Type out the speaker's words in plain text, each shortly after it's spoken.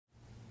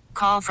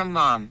Call from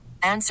mom.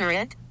 Answer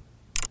it.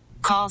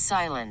 Call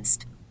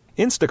silenced.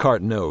 Instacart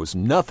knows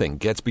nothing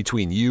gets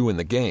between you and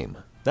the game.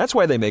 That's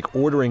why they make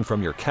ordering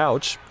from your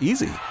couch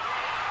easy.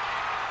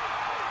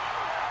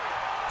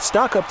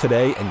 Stock up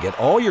today and get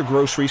all your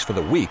groceries for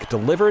the week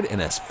delivered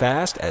in as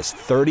fast as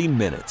 30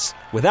 minutes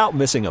without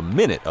missing a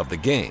minute of the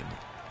game.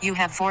 You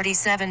have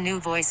 47 new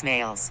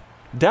voicemails.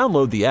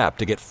 Download the app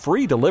to get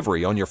free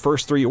delivery on your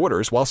first 3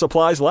 orders while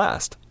supplies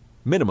last.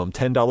 Minimum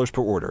 $10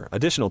 per order.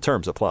 Additional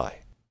terms apply.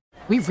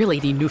 We really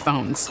need new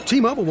phones.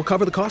 T-Mobile will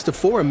cover the cost of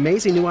 4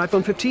 amazing new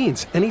iPhone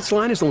 15s, and each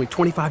line is only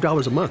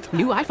 $25 a month.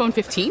 New iPhone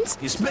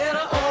 15s? It's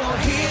better over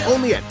here.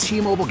 Only at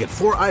T-Mobile, get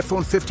 4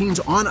 iPhone 15s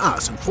on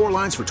us and 4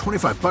 lines for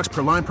 $25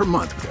 per line per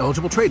month with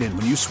eligible trade-in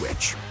when you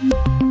switch.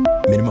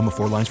 Minimum of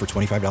 4 lines for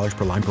 $25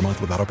 per line per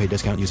month with autopay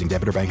discount using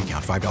debit or bank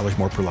account. $5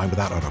 more per line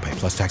without autopay,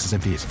 plus taxes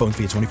and fees. Phone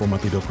fee at 24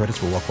 monthly bill credits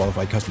for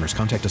well-qualified customers.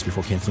 Contact us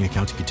before canceling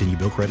account to continue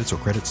bill credits or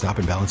credit stop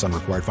and balance on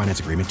required finance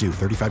agreement due.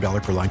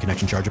 $35 per line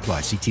connection charge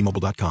applies. See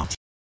T-Mobile.com.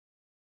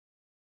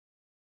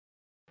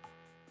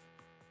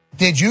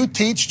 Did you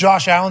teach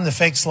Josh Allen the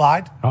fake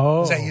slide? Oh.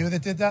 Was that you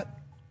that did that?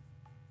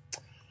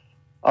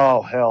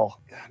 Oh,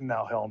 hell.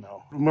 No, hell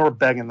no. We were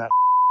begging that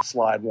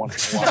slide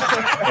once in a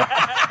while.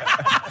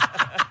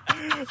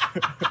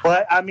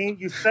 But, I mean,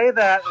 you say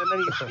that, and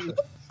then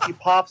he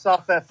pops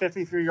off that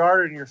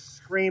 53-yarder, and you're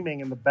screaming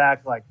in the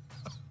back, like,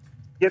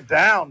 get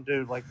down,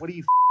 dude. Like, what are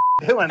you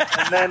doing?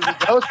 And then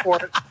he goes for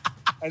it,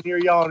 and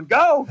you're yelling,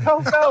 go,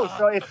 go, go.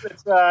 So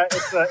it's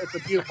a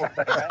beautiful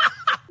thing, right?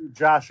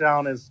 Josh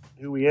Allen is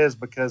who he is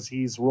because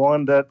he's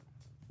willing to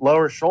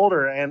lower his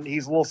shoulder, and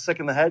he's a little sick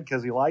in the head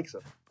because he likes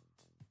it.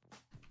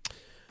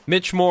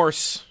 Mitch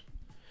Morse.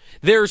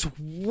 There's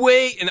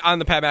on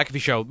the Pat McAfee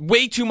show,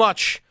 way too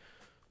much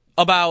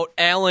about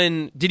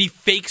Allen. Did he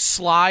fake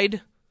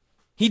slide?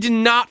 He did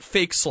not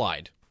fake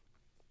slide.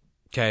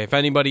 Okay, if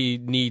anybody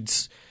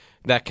needs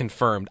that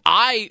confirmed.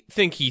 I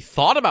think he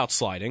thought about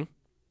sliding,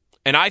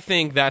 and I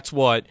think that's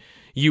what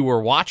you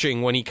were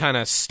watching when he kind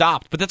of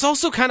stopped. But that's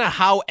also kind of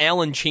how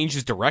Allen changed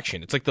his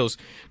direction. It's like those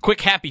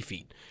quick happy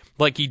feet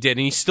like he did,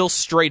 and he's still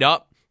straight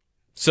up.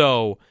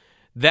 So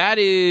that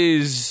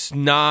is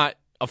not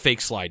a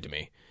fake slide to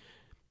me.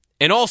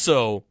 And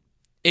also,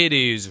 it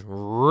is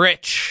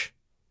rich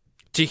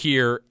to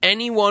hear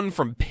anyone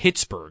from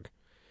Pittsburgh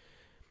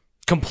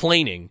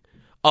complaining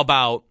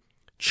about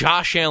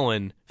Josh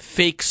Allen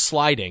fake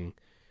sliding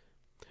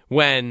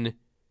when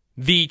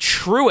the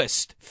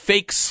truest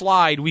fake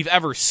slide we've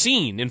ever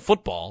seen in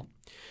football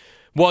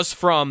was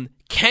from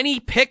Kenny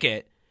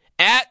Pickett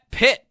at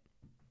Pitt,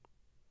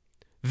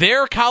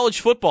 their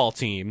college football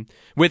team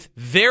with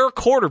their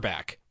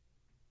quarterback.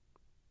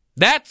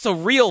 That's a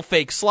real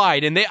fake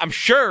slide, and I'm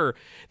sure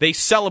they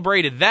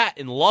celebrated that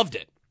and loved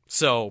it.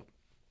 So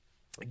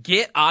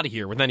get out of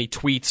here with any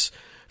tweets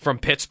from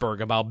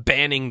Pittsburgh about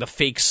banning the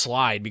fake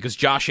slide because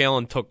Josh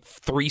Allen took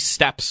 3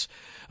 steps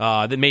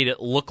that made it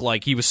look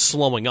like he was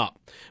slowing up,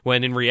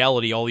 when in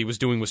reality all he was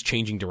doing was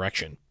changing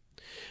direction.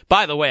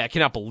 By the way, I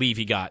cannot believe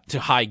he got to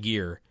high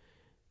gear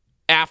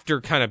after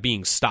kind of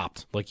being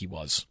stopped like he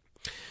was.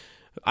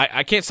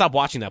 I can't stop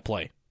watching that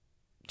play.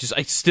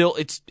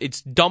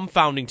 It's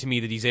dumbfounding to me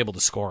that he's able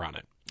to score on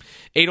it.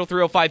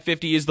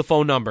 803-0550 is the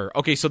phone number.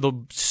 Okay, so the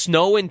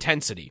snow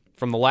intensity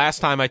from the last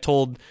time I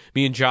told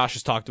me and Josh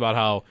has talked about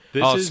how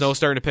snow's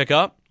starting to pick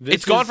up.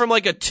 It's gone from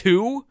like a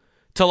 2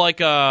 to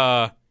like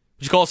a,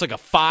 would you call us like a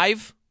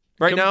 5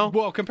 right now?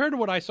 Well, compared to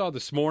what I saw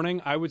this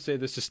morning, I would say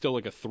this is still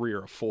like a 3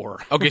 or a 4.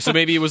 Okay, so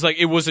maybe it was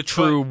a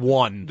true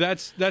 1.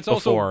 That's before,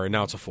 also, and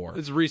now it's a 4.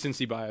 It's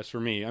recency bias for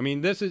me. I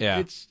mean, this is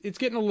it's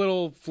getting a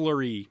little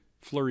flurry-y.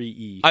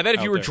 I bet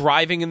if you were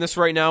driving in this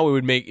right now,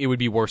 it would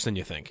be worse than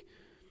you think.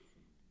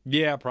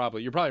 Yeah,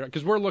 probably. You're probably right.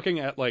 Because we're looking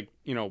at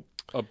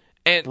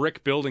a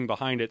brick building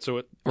behind it, so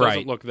it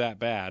doesn't look that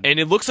bad. And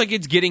it looks like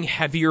it's getting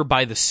heavier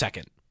by the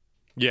second.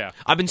 Yeah.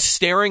 I've been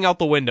staring out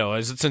the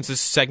window since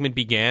this segment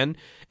began,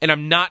 and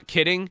I'm not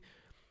kidding.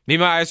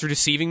 Maybe my eyes are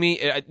deceiving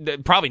me.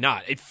 Probably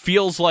not. It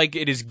feels like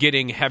it is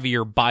getting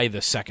heavier by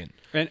the second.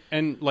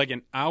 And like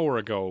an hour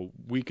ago,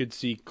 we could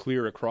see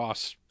clear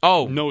across.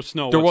 Oh, no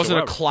snow. There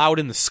whatsoever. wasn't a cloud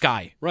in the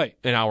sky. Right.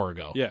 An hour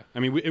ago. Yeah. I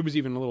mean, it was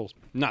even a little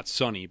not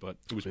sunny, but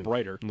it was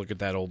brighter. Look at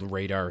that old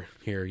radar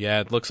here.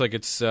 Yeah, it looks like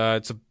it's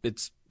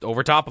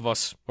over top of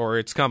us, or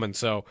it's coming.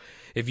 So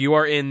if you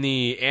are in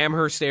the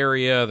Amherst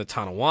area, the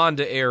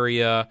Tonawanda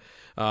area,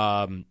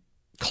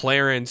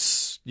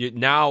 Clarence,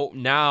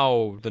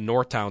 now the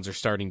North towns are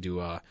starting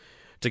to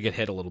get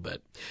hit a little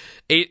bit.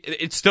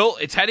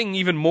 It's heading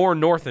even more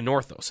north and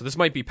north, though, so this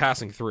might be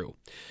passing through.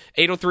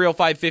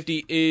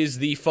 803-0550 is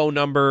the phone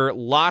number.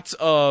 Lots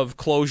of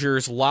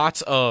closures,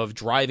 lots of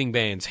driving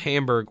bans.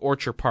 Hamburg,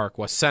 Orchard Park,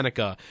 West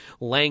Seneca,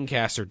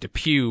 Lancaster,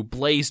 Depew,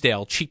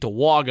 Blaisdell,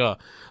 Cheektowaga.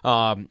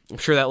 I'm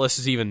sure that list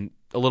is even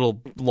a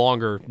little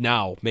longer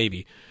now,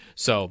 maybe.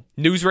 So,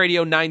 News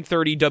Radio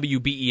 930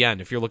 WBEN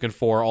if you're looking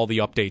for all the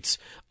updates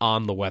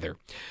on the weather.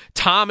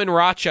 Tom in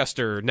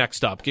Rochester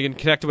next up. Getting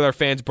connected with our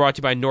fans, brought to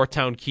you by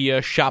Northtown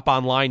Kia. Shop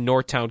online,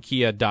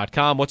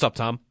 northtownkia.com. What's up,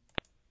 Tom?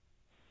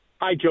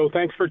 Hi, Joe.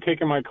 Thanks for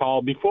taking my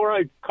call. Before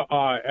I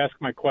ask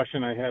my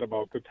question I had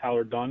about the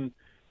Tyler Dunn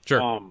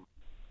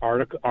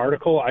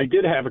article, I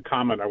did have a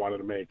comment I wanted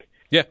to make.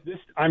 Yeah.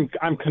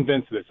 I'm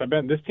convinced of this.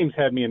 This team's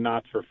had me in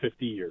knots for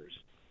 50 years,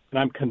 and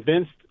I'm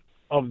convinced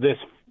of this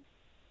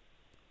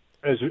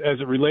as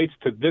it relates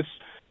to this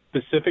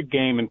specific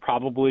game, and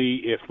probably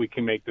if we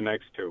can make the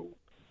next two.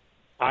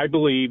 I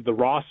believe the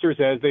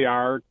rosters as they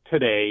are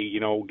today,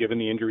 given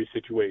the injury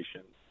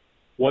situation,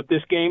 what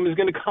this game is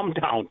going to come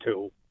down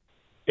to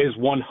is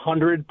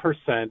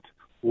 100%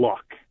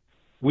 luck.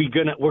 We're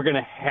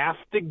gonna have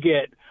to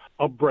get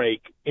a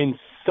break in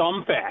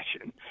some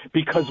fashion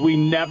because we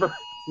never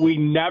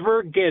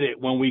get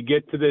it when we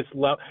get to this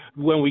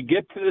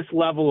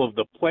level of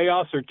the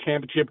playoffs or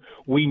championship.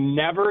 We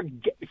never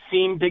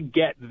seem to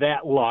get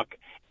that luck,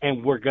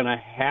 and we're gonna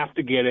have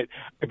to get it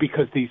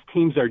because these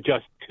teams are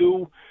just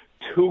too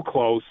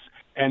close.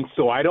 And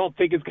so I don't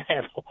think it's going to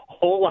have a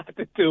whole lot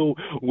to do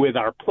with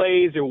our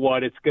plays or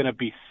what. It's going to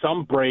be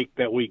some break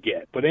that we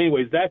get. But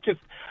anyways, that's just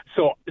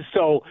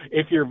so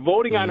if you're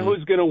voting on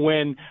who's going to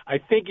win, I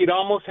think you'd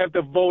almost have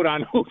to vote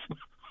on who's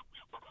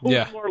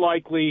more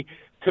likely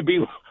to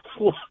be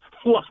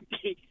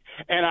lucky.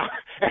 And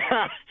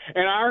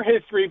our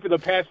history for the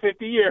past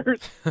 50 years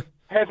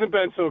hasn't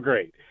been so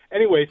great.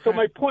 Anyway, so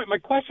my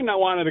question I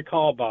wanted to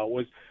call about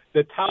was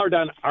the Tyler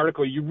Dunn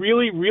article. You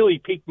really, really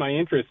piqued my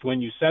interest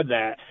when you said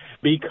that,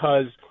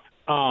 because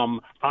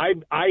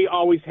I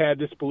always had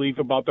this belief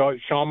about the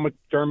Sean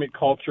McDermott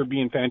culture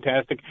being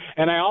fantastic,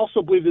 and I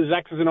also believe his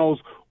X's and O's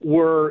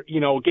were,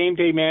 game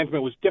day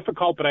management was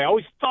difficult, but I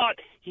always thought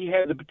he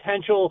had the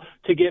potential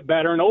to get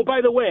better. And oh, by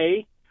the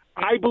way,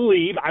 I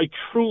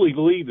truly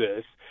believe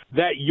this,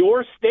 that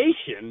your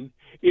station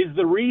is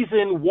the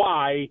reason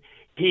why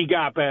he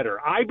got better.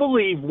 I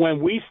believe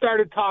when we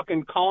started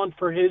calling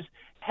for his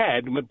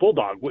head,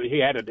 Bulldog, he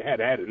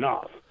had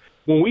enough.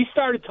 When we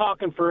started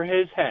talking for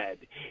his head,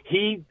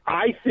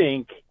 I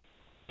think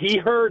he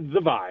heard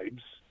the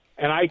vibes,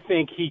 and I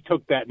think he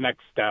took that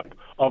next step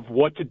of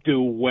what to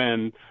do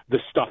when the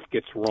stuff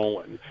gets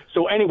rolling.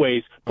 So,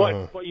 anyways,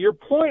 but your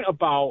point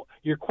about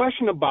your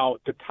question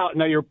about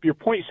your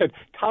point, you said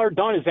Tyler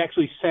Dunn is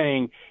actually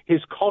saying his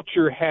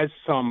culture has is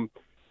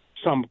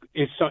questionable.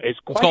 It's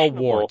called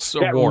warts.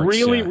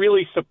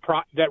 Really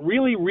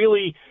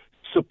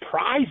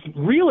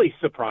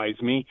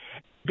surprised me,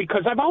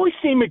 because I've always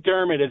seen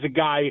McDermott as a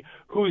guy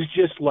who's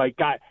just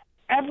got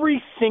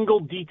every single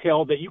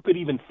detail that you could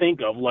even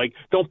think of,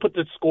 don't put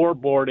the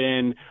scoreboard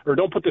in or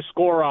don't put the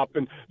score up,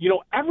 and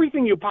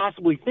everything you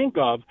possibly think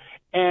of.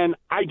 And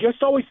I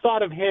just always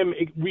thought of him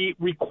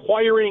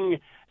requiring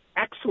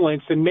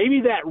excellence, and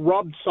maybe that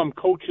rubbed some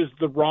coaches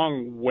the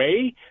wrong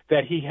way,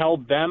 that he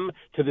held them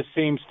to the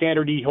same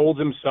standard he holds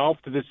himself,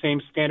 to the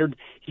same standard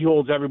he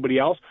holds everybody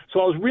else. So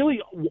I was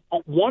really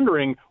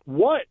wondering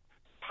what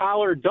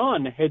Tyler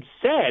Dunn had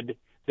said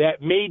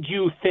that made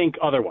you think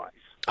otherwise.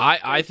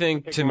 I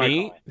think, to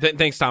me,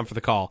 thanks, Tom, for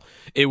the call.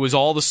 It was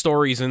all the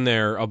stories in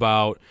there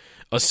about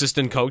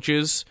assistant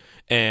coaches,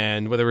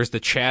 and whether it was the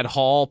Chad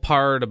Hall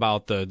part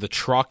about the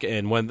truck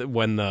and when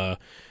the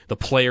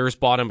players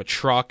bought him a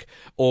truck,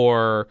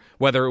 or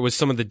whether it was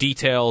some of the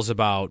details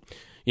about,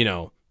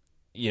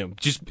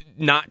 just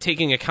not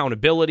taking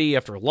accountability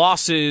after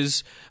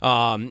losses,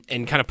 and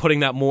kind of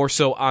putting that more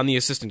so on the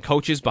assistant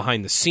coaches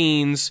behind the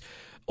scenes,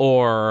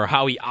 or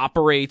how he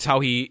operates, how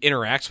he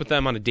interacts with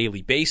them on a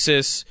daily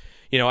basis.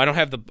 I don't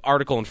have the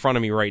article in front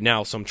of me right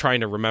now, so I'm trying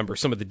to remember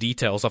some of the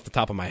details off the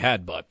top of my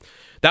head, but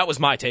that was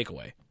my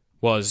takeaway,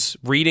 was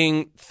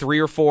reading 3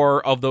 or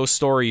 4 of those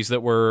stories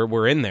that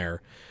were in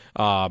there.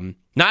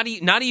 Not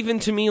even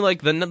to me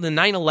like the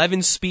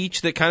 9/11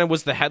 speech that kind of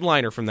was the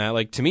headliner from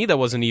that. To me, that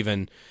wasn't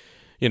even,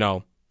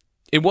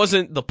 it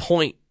wasn't the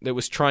point that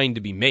was trying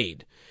to be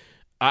made.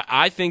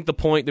 I think the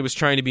point that was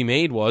trying to be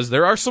made was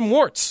there are some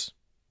warts.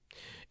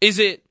 Is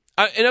it?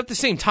 And at the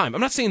same time, I'm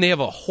not saying they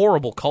have a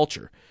horrible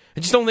culture. I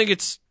just don't think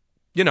it's,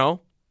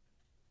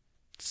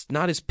 it's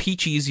not as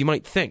peachy as you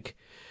might think.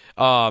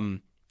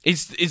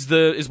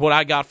 Is what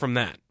I got from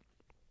that.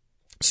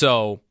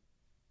 So,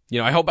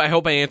 I hope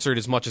I answered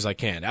as much as I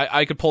can.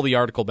 I could pull the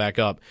article back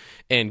up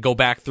and go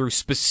back through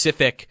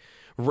specific,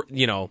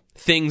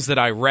 things that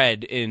I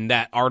read in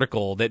that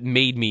article that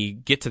made me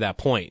get to that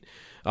point.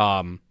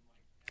 I'm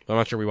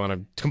not sure we want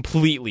to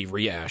completely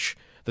rehash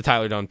the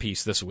Tyler Dunn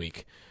piece this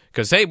week,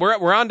 because hey,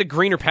 we're on to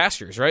greener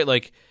pastures, right?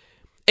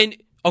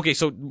 Okay,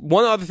 so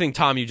one other thing,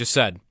 Tom, you just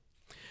said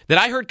that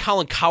I heard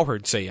Colin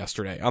Cowherd say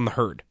yesterday on the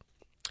Herd.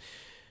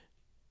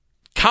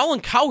 Colin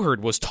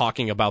Cowherd was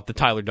talking about the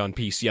Tyler Dunn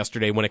piece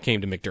yesterday when it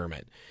came to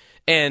McDermott,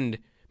 and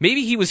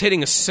maybe he was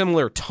hitting a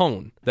similar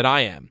tone that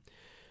I am.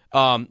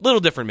 Little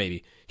different,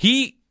 maybe.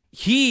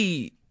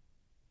 He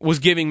was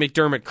giving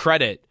McDermott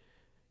credit.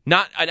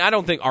 I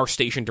don't think our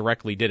station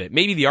directly did it.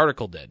 Maybe the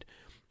article did.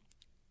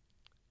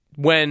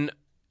 When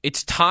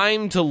it's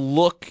time to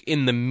look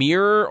in the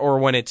mirror, or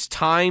when it's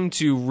time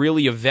to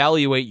really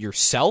evaluate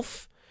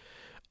yourself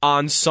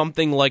on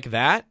something like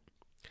that,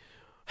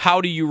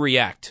 how do you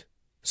react?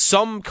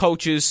 Some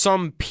coaches,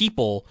 some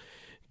people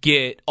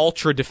get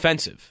ultra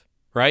defensive,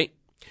 right?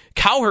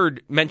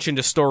 Cowherd mentioned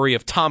a story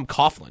of Tom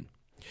Coughlin.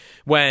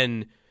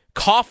 When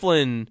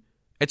Coughlin,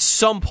 at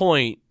some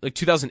point, like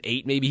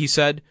 2008 maybe he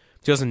said,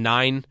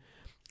 2009,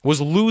 was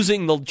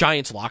losing the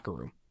Giants locker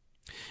room.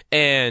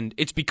 And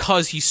it's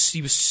because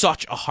he was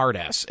such a hard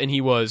ass, and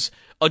he was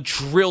a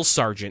drill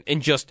sergeant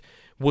and just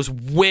was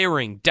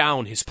wearing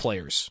down his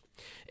players.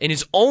 And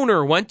his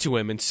owner went to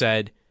him and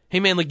said, hey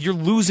man, like, you're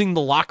losing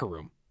the locker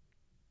room.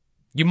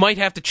 You might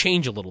have to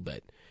change a little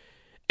bit.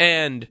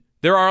 And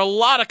there are a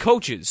lot of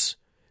coaches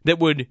that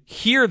would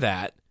hear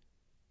that,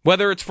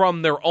 whether it's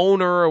from their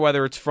owner or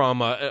whether it's from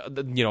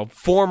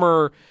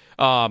former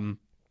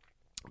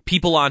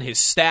people on his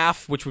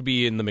staff, which would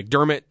be in the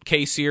McDermott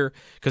case here,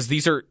 because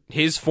these are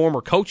his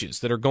former coaches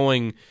that are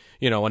going,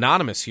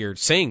 anonymous here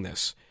saying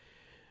this.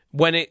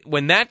 When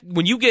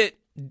you get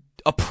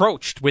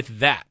approached with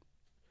that,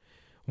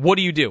 what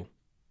do?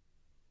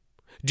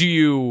 Do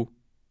you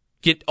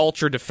get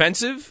ultra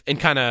defensive and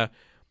kind of,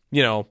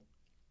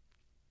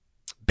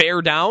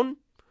 bear down?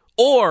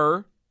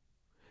 Or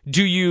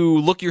do you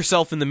look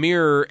yourself in the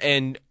mirror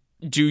and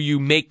do you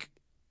make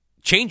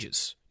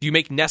changes? Do you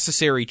make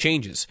necessary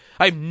changes?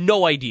 I have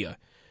no idea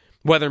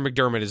whether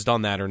McDermott has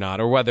done that or not,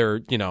 or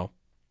whether,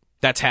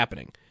 that's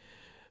happening.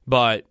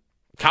 But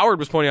Cowherd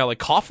was pointing out, like,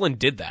 Coughlin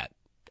did that,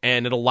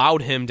 and it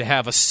allowed him to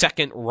have a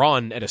second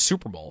run at a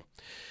Super Bowl.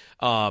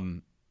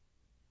 And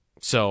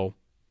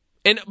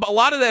a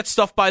lot of that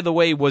stuff, by the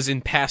way, was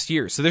in past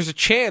years. So there's a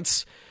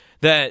chance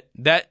that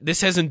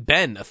this hasn't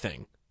been a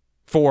thing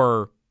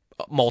for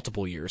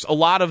multiple years. A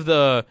lot of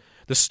the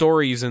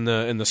stories and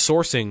the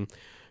sourcing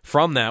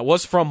from that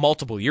was from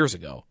multiple years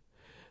ago.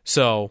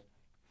 So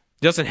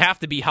it doesn't have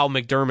to be how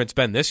McDermott's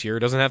been this year. It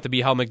doesn't have to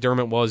be how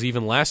McDermott was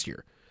even last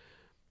year.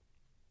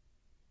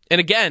 And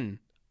again,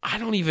 I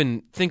don't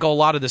even think a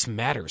lot of this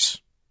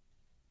matters.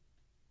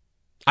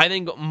 I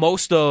think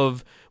most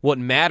of what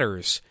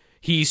matters,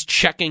 he's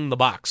checking the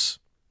box.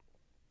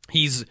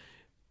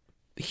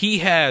 He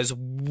has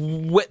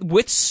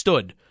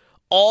withstood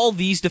all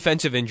these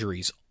defensive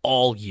injuries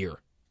all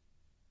year.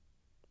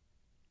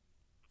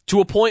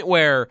 To a point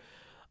where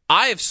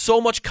I have so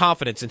much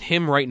confidence in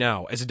him right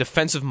now as a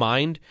defensive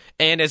mind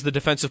and as the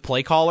defensive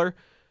play caller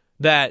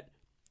that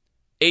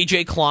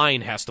A.J.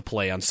 Klein has to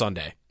play on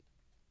Sunday.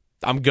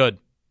 I'm good.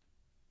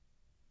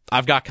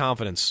 I've got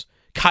confidence.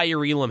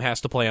 Kyer Elam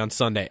has to play on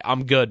Sunday.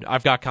 I'm good.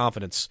 I've got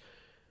confidence.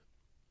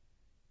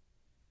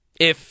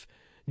 If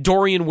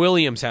Dorian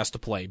Williams has to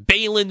play,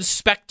 Balin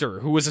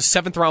Spector, who was a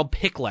 7th-round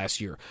pick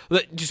last year,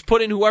 just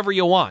put in whoever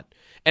you want.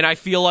 And I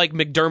feel like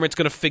McDermott's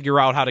going to figure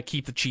out how to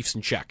keep the Chiefs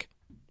in check.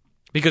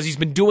 Because he's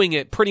been doing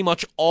it pretty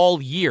much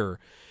all year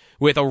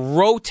with a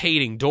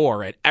rotating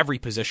door at every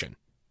position.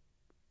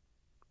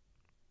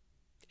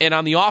 And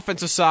on the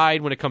offensive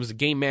side, when it comes to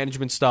game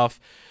management stuff,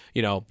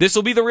 this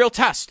will be the real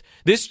test.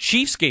 This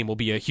Chiefs game will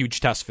be a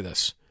huge test for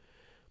this.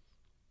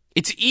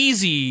 It's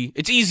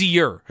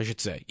easier, I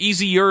should say.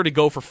 Easier to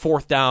go for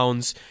 4th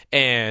downs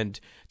and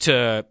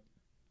to,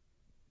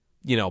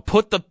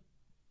 put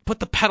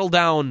the pedal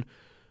down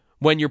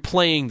when you're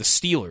playing the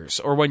Steelers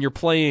or when you're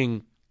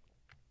playing,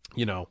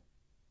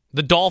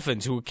 the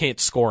Dolphins, who can't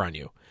score on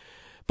you.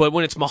 But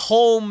when it's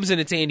Mahomes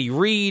and it's Andy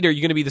Reid, are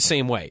you going to be the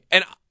same way?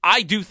 And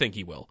I do think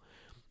he will.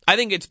 I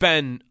think it's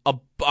been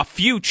a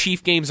few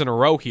Chief games in a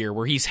row here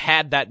where he's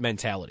had that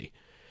mentality.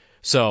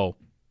 So,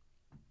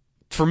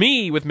 for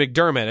me, with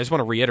McDermott, I just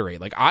want to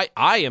reiterate, like, I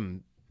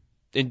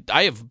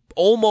have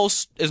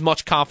almost as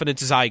much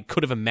confidence as I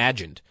could have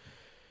imagined.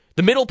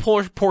 The middle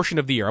portion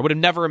of the year, I would have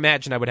never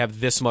imagined I would have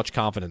this much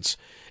confidence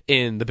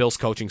in the Bills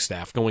coaching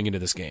staff going into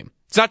this game.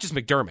 It's not just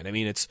McDermott. I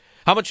mean, it's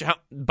how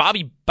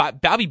Bobby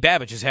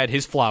Babbage has had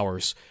his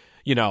flowers,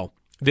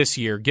 this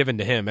year given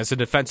to him as a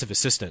defensive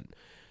assistant,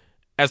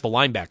 as the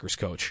linebackers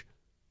coach.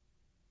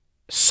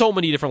 So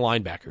many different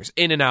linebackers,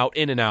 in and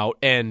out,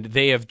 and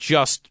they have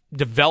just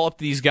developed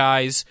these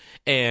guys,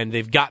 and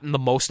they've gotten the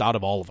most out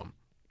of all of them.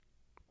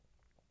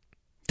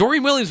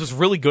 Dorian Williams was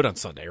really good on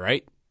Sunday,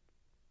 right?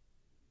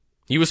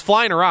 He was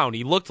flying around.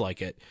 He looked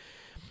like it.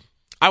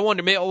 I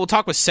wonder, maybe we'll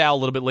talk with Sal a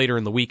little bit later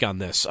in the week on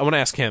this. I want to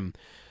ask him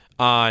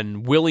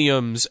on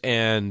Williams,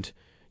 and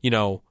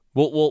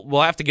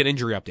we'll have to get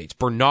injury updates.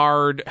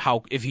 Bernard,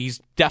 if he's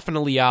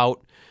definitely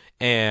out,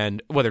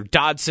 and whether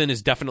Dodson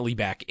is definitely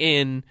back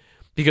in.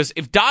 Because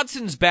if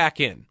Dodson's back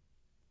in,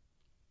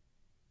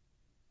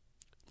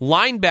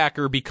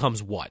 linebacker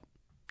becomes what?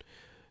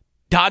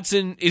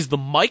 Dodson is the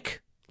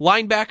Mike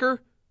linebacker?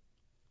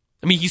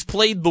 I mean, he's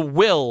played the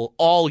Will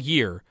all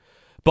year,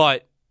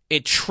 but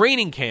at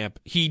training camp,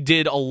 he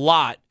did a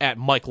lot at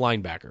Mike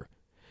linebacker.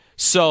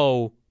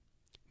 So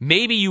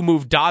maybe you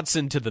move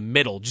Dodson to the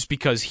middle just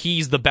because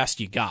he's the best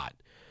you got.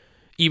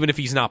 Even if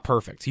he's not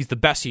perfect, he's the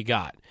best you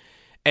got.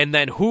 And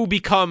then who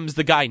becomes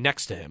the guy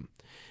next to him?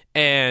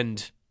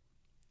 And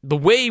the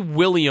way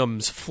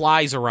Williams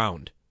flies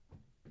around,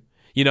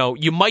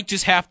 you might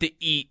just have to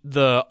eat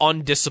the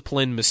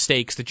undisciplined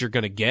mistakes that you're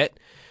going to get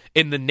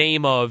in the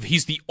name of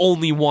he's the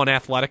only one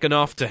athletic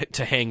enough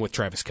to hang with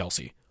Travis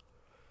Kelce.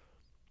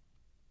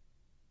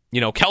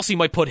 Kelsey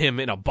might put him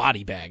in a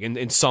body bag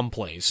in some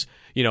plays,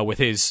 with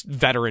his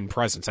veteran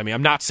presence. I mean,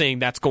 I'm not saying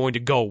that's going to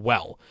go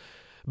well,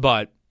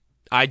 but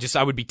I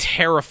would be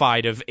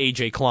terrified of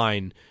A.J.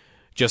 Klein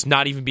just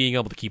not even being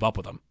able to keep up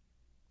with him.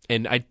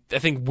 And I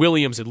think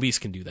Williams at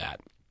least can do that.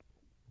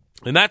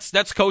 And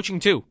that's coaching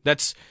too.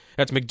 That's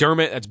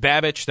McDermott, that's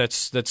Babich,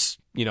 that's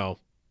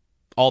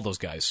all those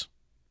guys.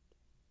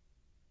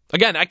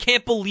 Again, I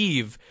can't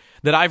believe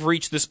that I've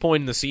reached this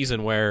point in the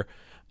season where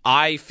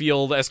I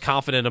feel as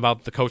confident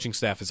about the coaching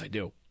staff as I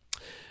do.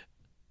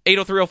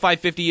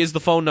 803-0550 is the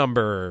phone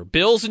number.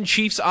 Bills and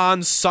Chiefs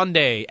on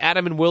Sunday.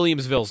 Adam in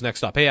Williamsville's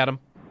next up. Hey, Adam.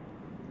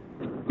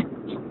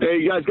 Hey,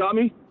 you guys got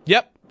me?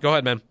 Yep. Go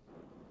ahead, man.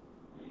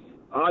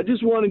 I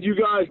just wanted you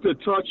guys to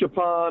touch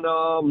upon,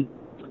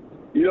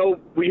 we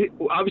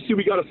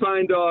got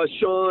assigned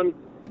Sean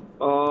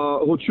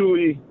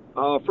Hochuli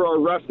for our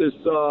ref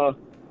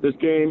this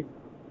game,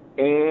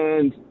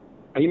 and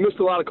he missed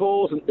a lot of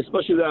calls,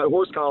 especially that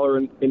horse collar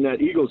in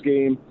that Eagles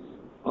game.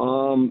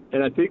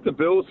 And I think the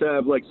Bills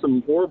have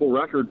some horrible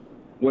record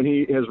when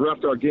he has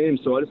reffed our game.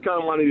 So I just kind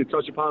of wanted to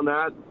touch upon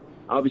that.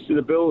 Obviously,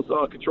 the Bills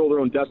control their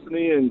own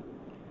destiny, and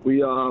we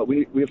have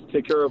to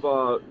take care of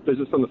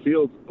business on the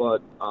field.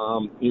 But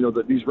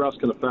that these refs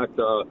can affect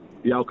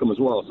the outcome as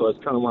well. So I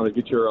just kind of wanted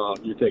to get your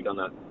take on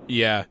that.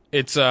 Yeah,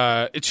 it's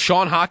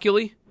Sean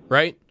Hochuli,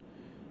 right?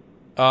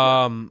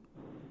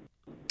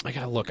 I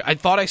gotta look. I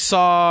thought I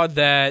saw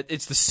that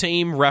it's the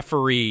same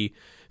referee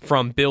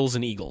from Bills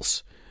and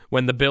Eagles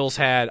when the Bills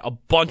had a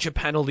bunch of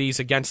penalties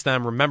against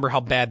them. Remember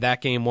how bad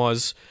that game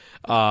was?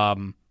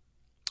 Although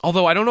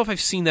I don't know if I've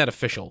seen that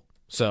official.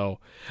 So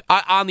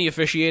on the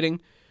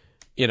officiating,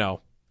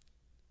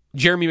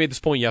 Jeremy made this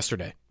point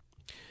yesterday.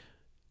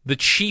 The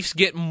Chiefs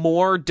get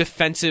more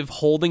defensive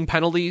holding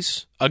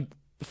penalties,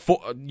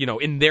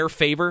 in their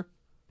favor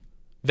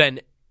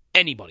than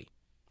anybody.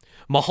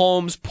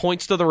 Mahomes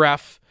points to the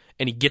ref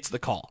and he gets the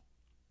call.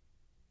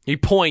 He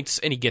points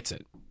and he gets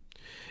it.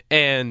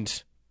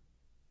 And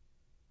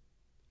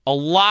a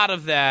lot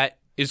of that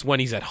is when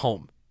he's at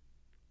home.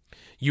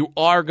 You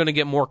are going to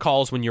get more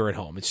calls when you're at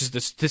home. It's just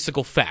a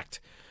statistical fact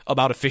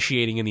about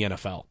officiating in the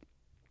NFL.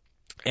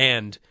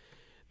 And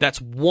that's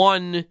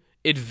one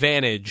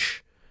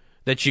advantage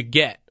that you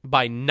get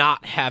by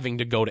not having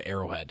to go to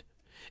Arrowhead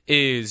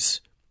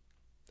is,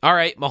 all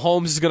right,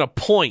 Mahomes is going to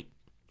point.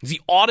 Is he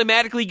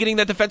automatically getting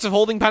that defensive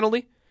holding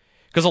penalty?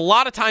 Because a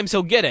lot of times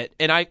he'll get it,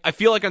 and I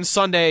feel like on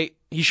Sunday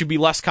he should be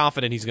less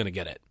confident he's going to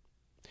get it.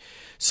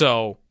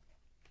 So,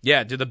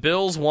 yeah, do the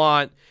Bills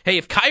want... Hey,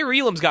 if Kyrie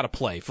Elam's got to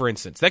play, for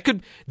instance, that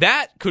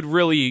could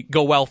really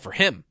go well for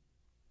him.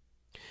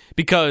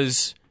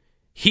 Because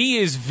he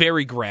is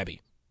very grabby.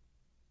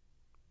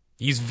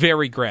 He's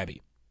very grabby.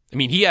 I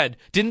mean,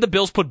 didn't the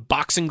Bills put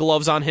boxing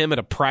gloves on him at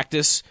a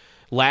practice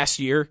last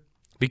year?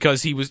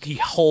 Because he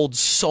holds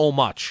so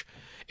much.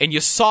 And you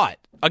saw it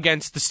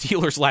against the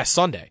Steelers last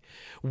Sunday.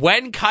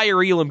 When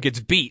Kyrie Elam gets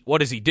beat, what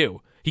does he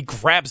do? He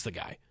grabs the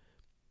guy.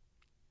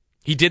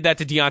 He did that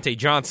to Deontay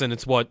Johnson.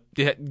 It's what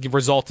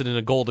resulted in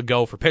a goal to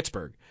go for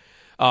Pittsburgh.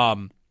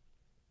 But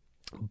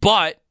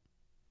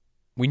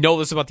we know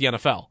this about the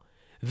NFL.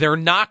 They're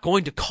not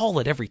going to call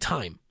it every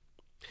time.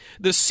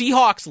 The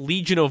Seahawks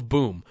Legion of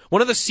Boom,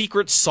 one of the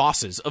secret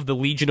sauces of the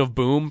Legion of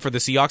Boom for the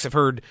Seahawks, I've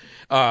heard,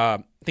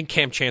 I think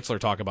Cam Chancellor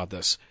talk about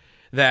this,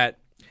 that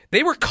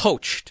they were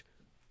coached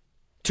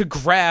to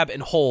grab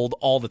and hold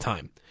all the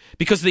time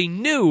because they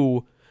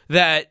knew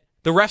that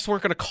the refs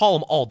weren't going to call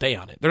them all day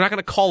on it. They're not going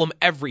to call them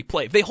every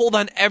play. If they hold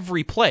on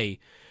every play,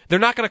 they're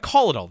not going to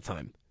call it all the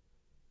time.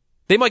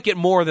 They might get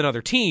more than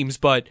other teams,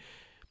 but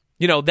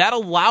that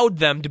allowed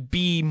them to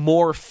be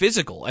more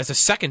physical as a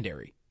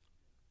secondary.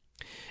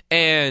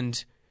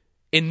 And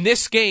in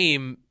this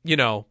game,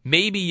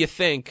 maybe you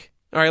think,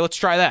 all right, let's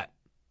try that.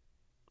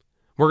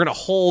 We're going to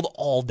hold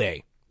all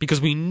day because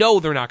we know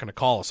they're not going to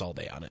call us all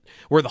day on it.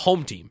 We're the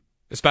home team,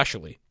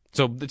 especially.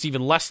 So it's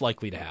even less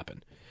likely to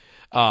happen.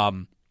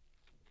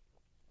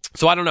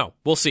 So I don't know.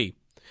 We'll see.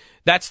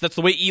 That's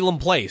the way Elam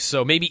plays.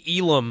 So maybe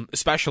Elam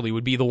especially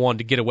would be the one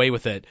to get away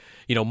with it,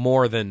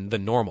 more than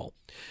normal.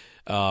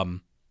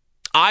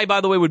 I,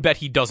 by the way, would bet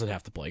he doesn't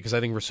have to play because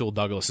I think Rasul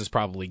Douglas is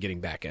probably getting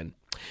back in.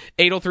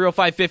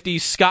 803-0550,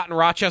 Scott in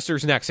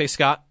Rochester's next. Hey,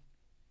 Scott.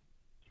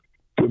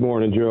 Good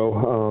morning,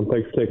 Joe.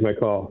 Thanks for taking my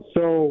call.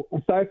 So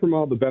aside from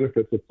all the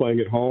benefits of playing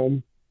at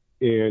home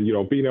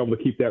and, being able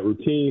to keep that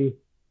routine,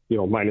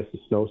 minus the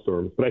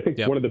snowstorms, but I think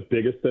one of the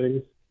biggest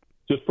things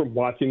just from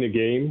watching the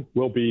game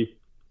will be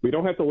we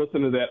don't have to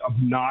listen to that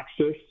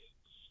obnoxious,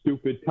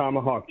 stupid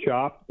tomahawk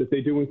chop that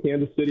they do in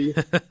Kansas City.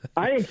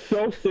 I am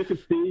so sick of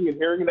seeing and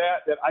hearing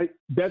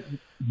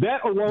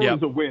that alone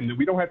is a win, that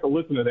we don't have to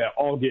listen to that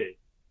all game.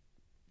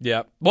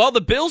 Yeah. Well,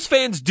 the Bills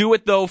fans do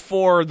it, though,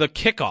 for the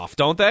kickoff,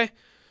 don't they?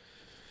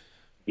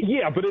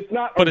 Yeah, but it's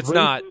not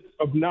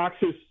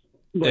obnoxious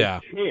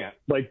chant.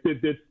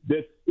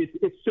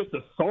 It's just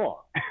a song.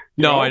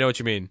 No, I know what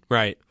you mean.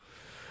 Right.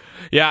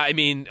 Yeah, I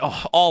mean,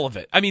 all of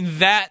it. I mean,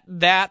 that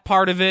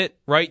part of it,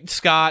 right,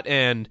 Scott?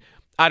 And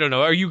I don't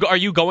know. Are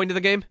you going to the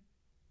game?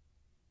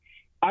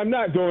 I'm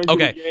not going to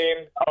the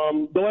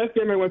game. The last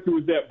game I went to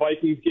was that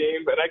Vikings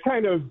game, but I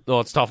kind of... Oh,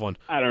 it's a tough one.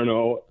 I don't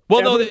know.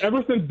 Well,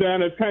 ever since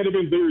then, I've kind of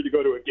been leery to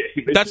go to a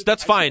game.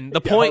 That's fine. The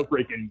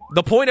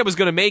point I was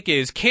going to make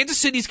is Kansas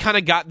City's kind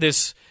of got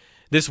this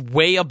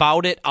way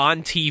about it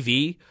on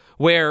TV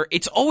where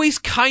it's always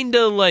kind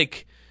of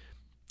like...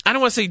 I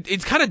don't want to say...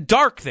 It's kind of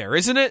dark there,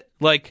 isn't it?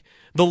 Like,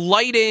 the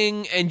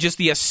lighting and just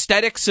the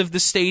aesthetics of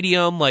the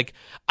stadium. Like,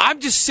 I'm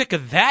just sick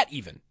of that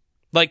even.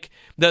 Like,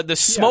 the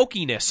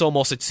smokiness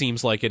almost, it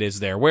seems like it is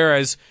there.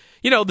 Whereas,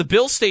 the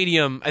Bills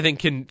Stadium, I think,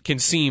 can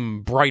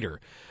seem brighter,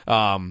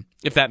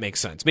 if that makes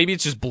sense. Maybe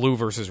it's just blue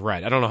versus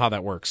red. I don't know how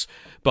that works.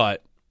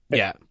 But,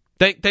 yeah.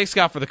 Thanks,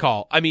 Scott, for the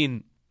call. I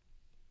mean,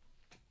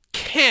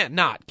 can't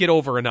not get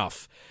over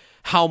enough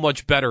how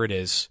much better it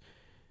is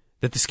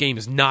that this game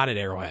is not at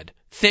Arrowhead.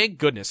 Thank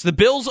goodness. The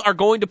Bills are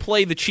going to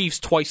play the Chiefs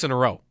twice in a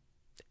row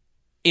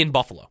in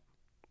Buffalo.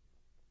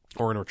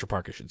 Or in Orchard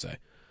Park, I should say.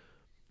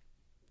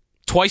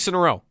 Twice in a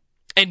row.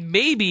 And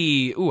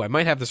maybe, I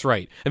might have this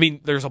right. I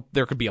mean,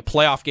 there could be a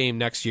playoff game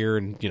next year,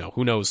 and,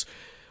 who knows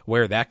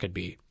where that could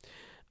be.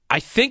 I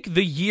think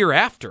the year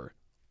after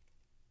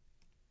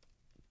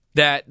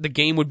that the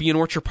game would be in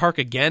Orchard Park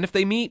again if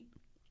they meet.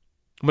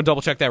 I'm going to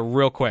double check that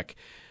real quick.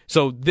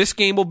 So this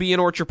game will be in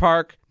Orchard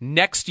Park.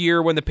 Next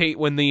year when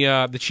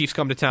the Chiefs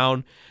come to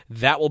town,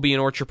 that will be in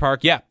Orchard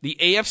Park. Yeah, the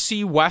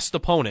AFC West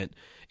opponent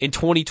in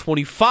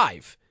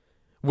 2025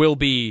 will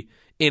be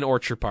in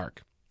Orchard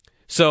Park.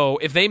 So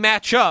if they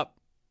match up,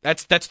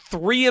 that's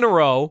 3 in a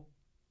row,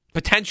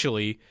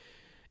 potentially,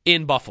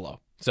 in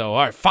Buffalo. So,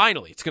 all right,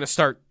 finally, it's going to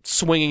start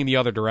swinging in the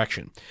other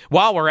direction.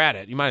 While we're at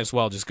it, you might as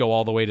well just go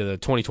all the way to the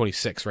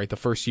 2026, right? The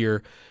first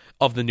year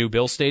of the new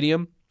Bills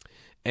Stadium.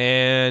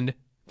 And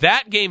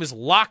that game is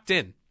locked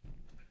in.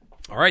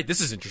 All right,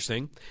 this is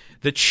interesting.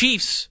 The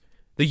Chiefs,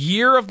 the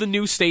year of the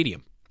new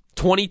stadium,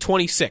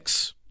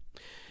 2026.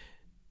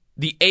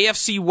 The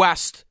AFC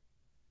West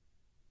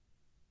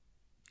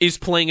is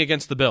playing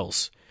against the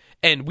Bills.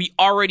 And we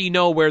already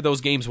know where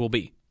those games will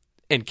be.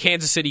 And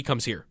Kansas City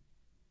comes here.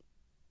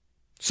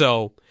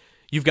 So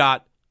you've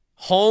got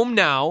home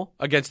now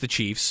against the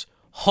Chiefs,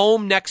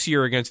 home next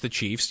year against the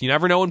Chiefs. You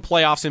never know in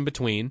playoffs in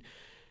between.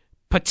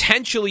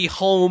 Potentially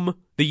home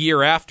the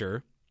year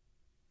after.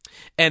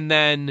 And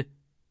then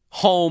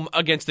home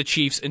against the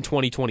Chiefs in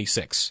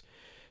 2026.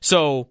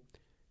 So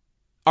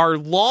our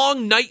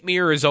long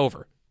nightmare is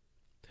over.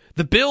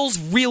 The Bills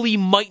really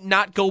might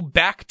not go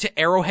back to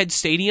Arrowhead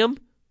Stadium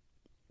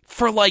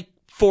for like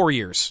 4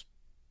 years.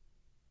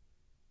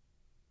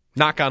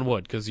 Knock on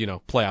wood, because,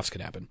 playoffs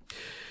could happen.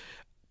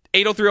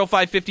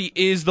 803-0550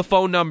 is the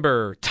phone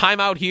number.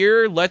 Timeout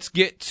here. Let's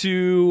get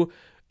to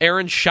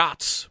Aaron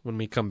Schatz when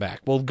we come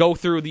back. We'll go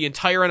through the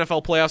entire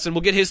NFL playoffs, and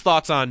we'll get his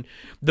thoughts on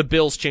the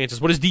Bills'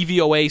 chances. What does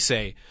DVOA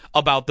say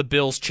about the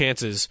Bills'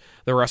 chances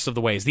the rest of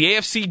the ways? The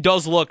AFC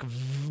does look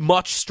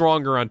much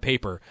stronger on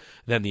paper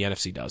than the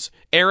NFC does.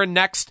 Aaron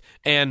next,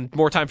 and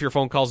more time for your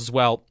phone calls as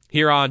well,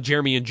 here on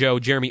Jeremy and Joe.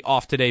 Jeremy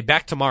off today,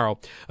 back tomorrow.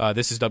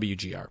 This is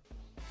WGR.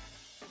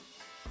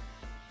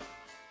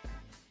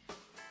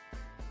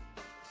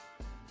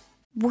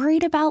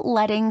 Worried about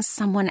letting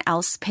someone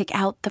else pick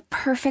out the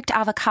perfect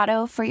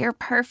avocado for your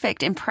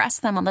perfect impress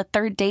them on the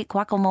third date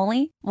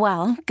guacamole?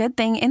 Well, good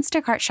thing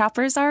Instacart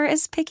shoppers are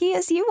as picky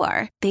as you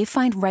are. They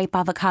find ripe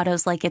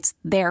avocados like it's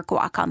their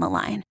guac on the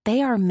line.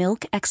 They are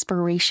milk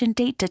expiration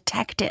date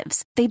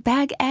detectives. They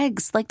bag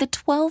eggs like the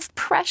 12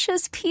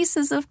 precious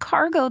pieces of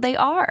cargo they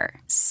are.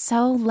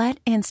 So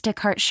let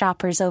Instacart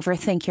shoppers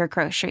overthink your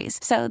groceries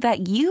so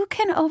that you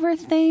can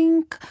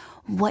overthink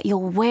what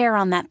you'll wear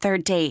on that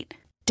third date.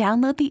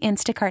 Download the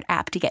Instacart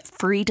app to get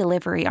free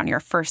delivery on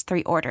your first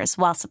 3 orders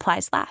while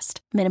supplies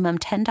last. Minimum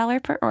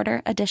 $10 per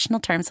order.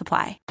 Additional terms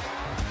apply.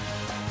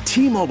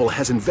 T-Mobile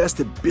has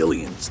invested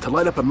billions to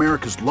light up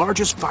America's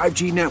largest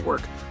 5G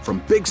network,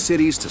 from big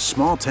cities to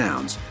small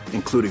towns,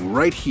 including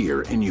right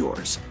here in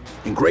yours.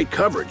 And great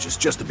coverage is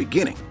just the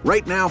beginning.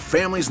 Right now,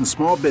 families and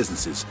small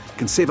businesses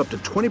can save up to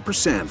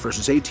 20%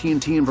 versus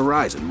AT&T and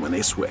Verizon when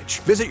they switch.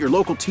 Visit your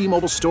local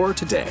T-Mobile store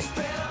today.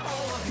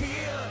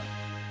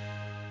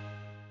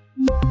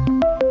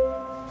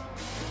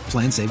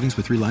 Plan savings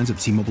with 3 lines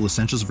of T-Mobile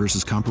Essentials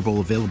versus comparable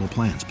available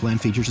plans. Plan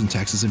features and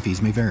taxes and fees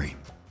may vary.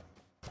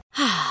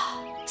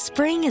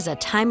 Spring is a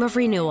time of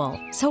renewal,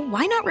 so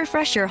why not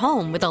refresh your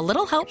home with a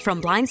little help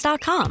from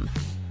Blinds.com?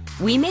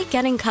 We make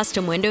getting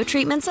custom window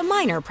treatments a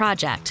minor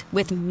project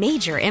with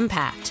major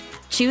impact.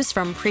 Choose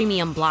from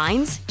premium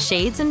blinds,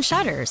 shades, and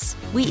shutters.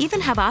 We even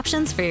have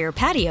options for your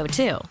patio,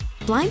 too.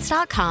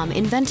 Blinds.com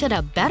invented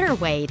a better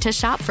way to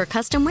shop for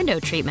custom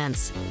window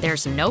treatments.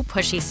 There's no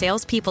pushy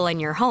salespeople in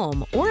your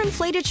home or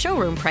inflated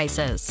showroom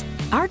prices.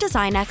 Our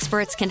design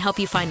experts can help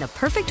you find the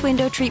perfect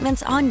window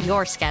treatments on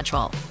your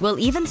schedule. We'll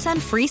even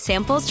send free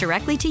samples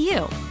directly to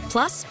you.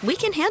 Plus, we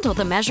can handle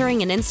the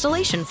measuring and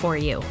installation for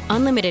you.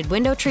 Unlimited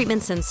window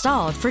treatments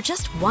installed for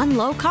just one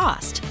low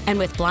cost. And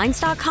with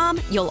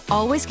Blinds.com, you'll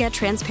always get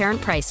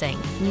transparent pricing.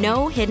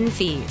 No hidden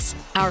fees.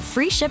 Our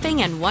free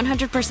shipping and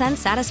 100%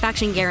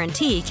 satisfaction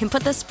guarantee can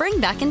put the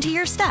spring back into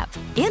your step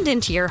and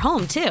into your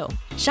home, too.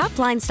 Shop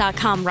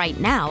Blinds.com right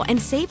now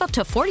and save up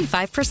to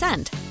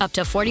 45%. Up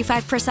to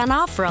 45%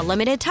 off for a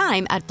limited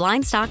time at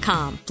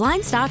Blinds.com.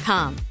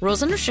 Blinds.com.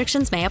 Rules and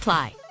restrictions may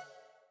apply.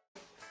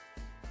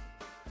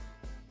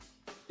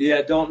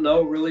 Yeah, don't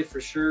know really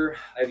for sure.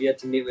 I've yet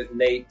to meet with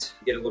Nate,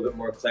 get a little bit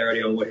more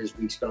clarity on what his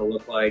week's going to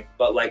look like.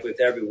 But like with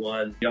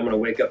everyone, I'm going to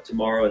wake up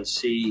tomorrow and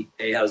see,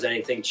 hey, has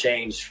anything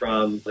changed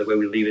from the way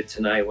we leave it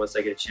tonight once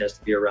I get a chance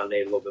to be around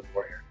Nate a little bit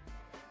more here.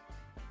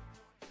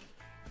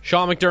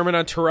 Sean McDermott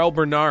on Terrell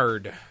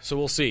Bernard. So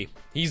we'll see.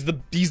 He's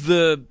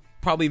the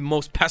probably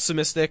most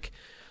pessimistic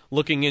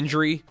looking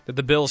injury that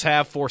the Bills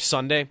have for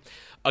Sunday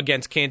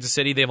against Kansas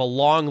City. They have a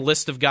long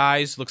list of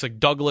guys. Looks like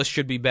Douglas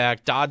should be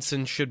back.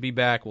 Dodson should be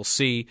back. We'll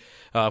see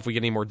if we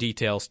get any more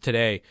details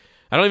today.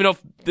 I don't even know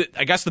if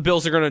I guess the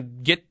Bills are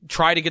going to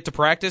try to get to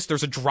practice.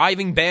 There's a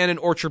driving ban in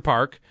Orchard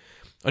Park.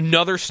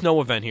 Another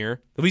snow event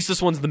here. At least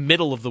this one's the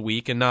middle of the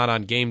week and not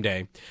on game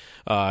day.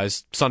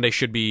 As Sunday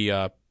should be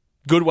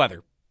good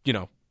weather.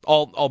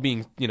 All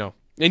being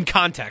in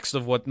context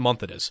of what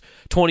month it is.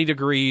 20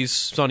 degrees,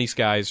 sunny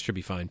skies, should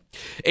be fine.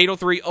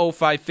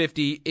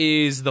 803-0550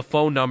 is the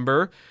phone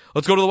number.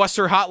 Let's go to the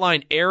Western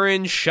Hotline.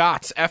 Aaron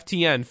Schatz,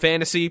 FTN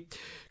Fantasy,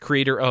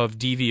 creator of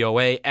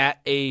DVOA, at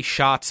A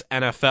Schatz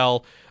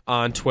NFL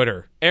on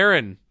Twitter.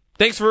 Aaron,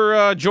 thanks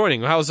for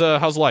joining. How's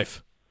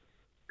life?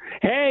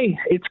 Hey,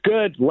 it's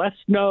good. Less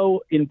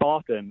snow in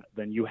Boston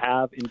than you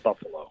have in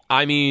Buffalo.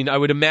 I mean, I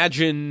would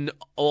imagine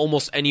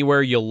almost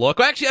anywhere you look.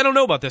 Well, actually, I don't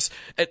know about this.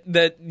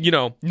 That,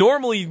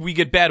 normally we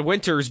get bad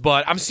winters,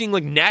 but I'm seeing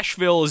like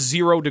Nashville is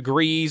 0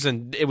 degrees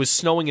and it was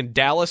snowing in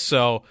Dallas.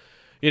 So,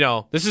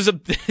 this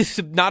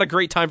is not a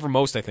great time for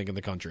most, I think, in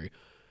the country.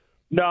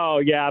 No,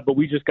 yeah, but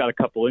we just got a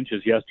couple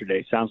inches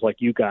yesterday. Sounds like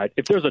you guys.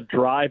 If there's a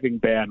driving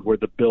ban where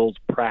the Bills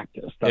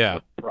practice,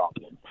 that's a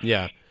problem.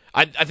 Yeah.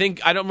 I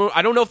think I don't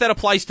know if that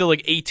applies to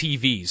like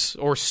ATVs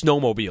or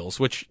snowmobiles,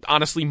 which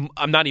honestly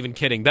I'm not even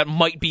kidding. That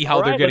might be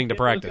how they're getting to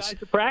practice. Those guys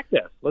to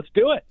practice. Let's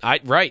do it.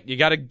 Right, you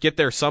got to get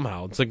there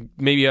somehow. It's like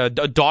maybe a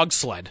dog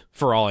sled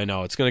for all I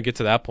know. It's going to get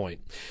to that point.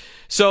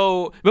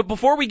 So, but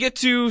before we get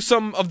to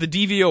some of the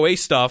DVOA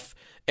stuff,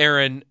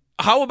 Aaron,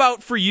 how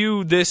about for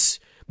you this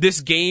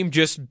game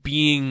just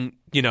being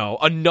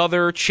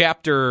another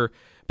chapter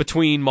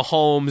between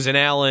Mahomes and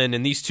Allen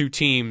and these two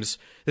teams?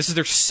 This is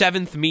their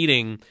 7th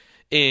meeting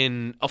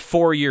in a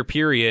 4-year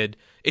period.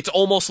 It's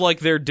almost like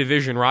they're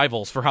division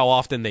rivals for how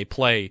often they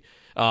play.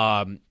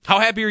 How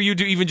happy are you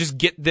to even just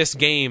get this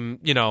game,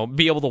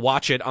 be able to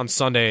watch it on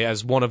Sunday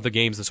as one of the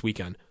games this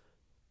weekend?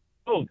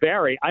 Oh,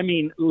 very. I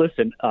mean,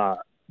 listen,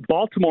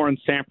 Baltimore and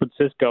San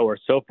Francisco are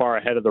so far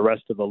ahead of the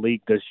rest of the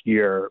league this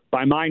year,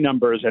 by my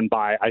numbers and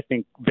by, I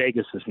think,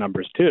 Vegas's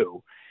numbers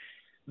too,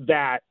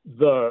 that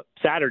the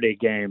Saturday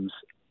games,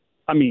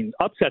 I mean,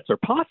 upsets are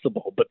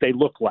possible, but they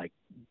look like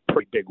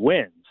pretty big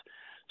wins.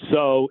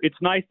 So it's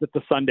nice that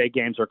the Sunday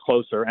games are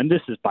closer, and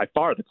this is by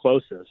far the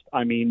closest,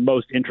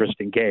 most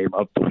interesting game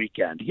of the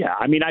weekend. Yeah,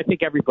 I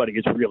think everybody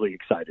is really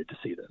excited to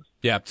see this.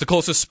 Yeah, it's the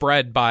closest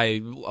spread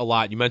by a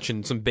lot. You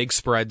mentioned some big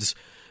spreads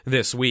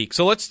this week.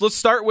 So let's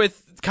start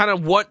with kind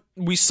of what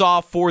we saw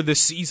for the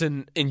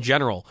season in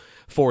general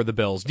for the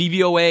Bills.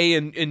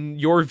 DVOA, in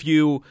your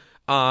view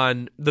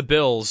on the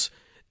Bills,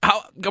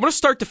 I'm going to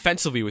start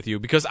defensively with you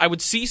because I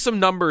would see some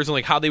numbers on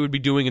like how they would be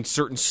doing in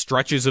certain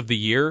stretches of the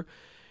year.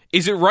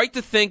 Is it right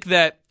to think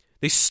that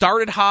they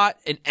started hot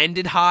and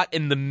ended hot,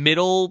 and the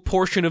middle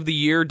portion of the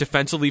year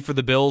defensively for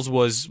the Bills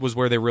was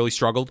where they really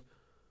struggled?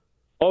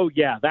 Oh,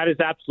 yeah, that is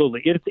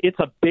absolutely. It's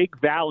a big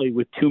valley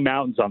with two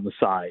mountains on the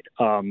side.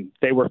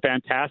 They were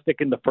fantastic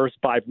in the first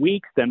 5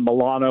 weeks. Then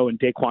Milano and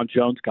Daquan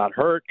Jones got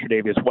hurt.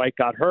 Tre'Davious White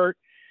got hurt.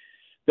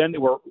 Then they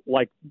were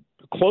like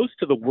close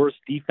to the worst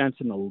defense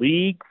in the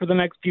league for the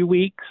next few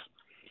weeks.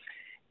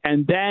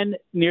 And then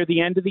near the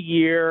end of the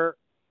year,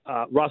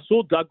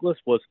 Rasul Douglas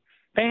was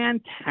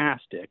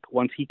fantastic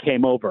once he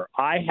came over.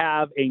 I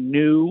have a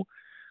new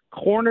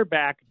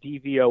cornerback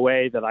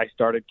DVOA that I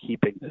started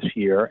keeping this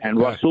year, and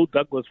Rasul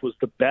Douglas was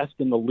the best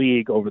in the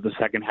league over the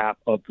second half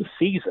of the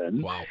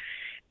season. Wow.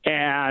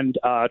 And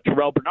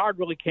Terrell Bernard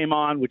really came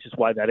on, which is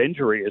why that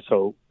injury is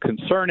so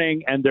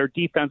concerning. And their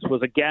defense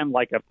was, again,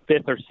 like a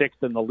 5th or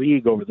 6th in the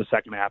league over the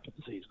second half of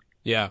the season.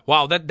 Yeah,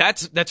 wow,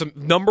 that's a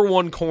number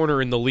one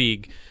corner in the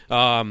league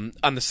on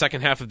the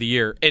second half of the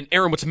year. And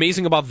Aaron, what's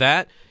amazing about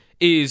that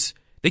is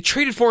they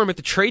traded for him at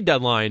the trade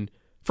deadline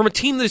from a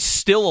team that is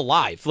still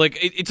alive. Like,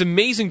 it's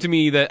amazing to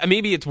me that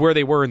maybe it's where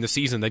they were in the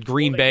season that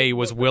Green Bay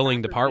was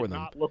willing to part with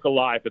them. Not look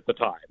alive at the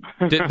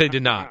time. They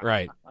did not,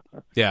 right?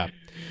 Yeah.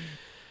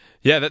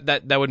 Yeah,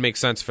 that would make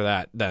sense for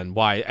that then,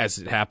 why as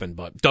it happened.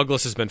 But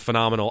Douglas has been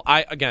phenomenal.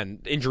 Again,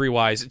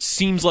 injury-wise, it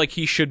seems like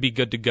he should be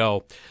good to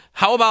go.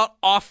 How about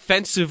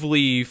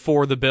offensively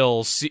for the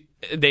Bills?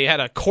 they had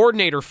a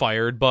coordinator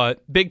fired,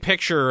 but big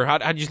picture, how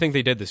do you think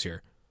they did this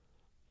year?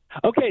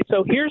 Okay,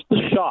 so here's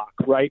the shock,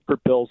 right, for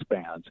Bills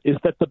fans, is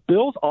that the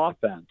Bills'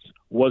 offense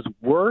was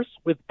worse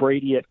with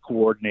Brady at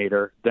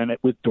coordinator than it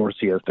with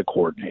Dorsey as the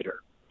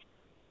coordinator.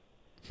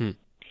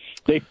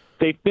 They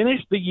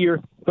finished the year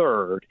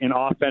third in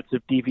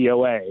offensive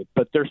DVOA,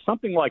 but they're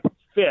something like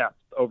fifth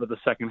over the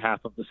second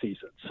half of the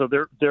season. So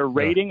their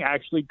rating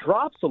actually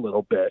drops a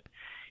little bit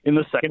in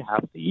the second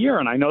half of the year,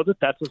 and I know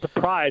that that's a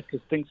surprise because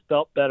things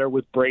felt better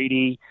with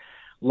Brady,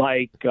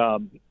 like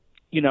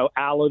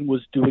Allen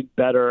was doing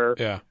better.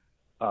 Yeah.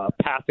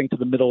 Passing to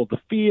the middle of the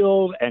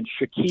field, and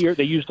Shakir,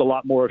 they used a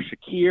lot more of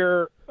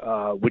Shakir,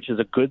 which is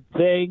a good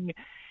thing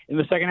in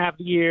the second half of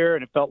the year,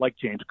 and it felt like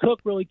James Cook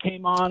really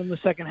came on in the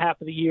second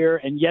half of the year,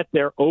 and yet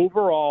their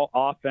overall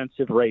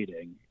offensive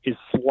rating is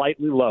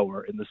slightly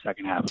lower in the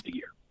second half of the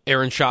year.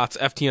 Aaron Schatz,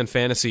 FTN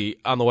Fantasy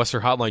on the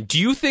Western Hotline. Do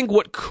you think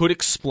what could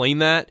explain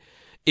that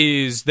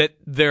is that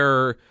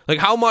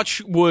how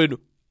much would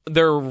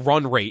their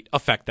run rate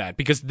affect that?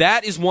 Because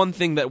that is one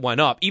thing that went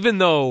up, even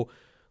though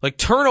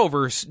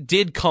turnovers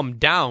did come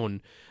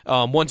down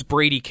once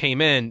Brady came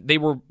in. They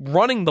were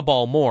running the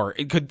ball more.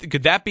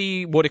 Could that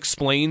be what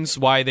explains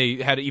why they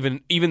had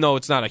even though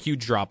it's not a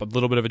huge drop, a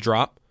little bit of a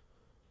drop?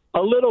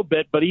 A little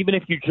bit, but even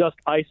if you just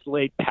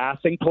isolate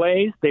passing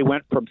plays, they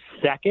went from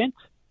second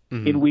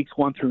in weeks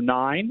 1 through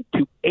 9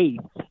 to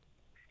 8th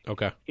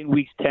in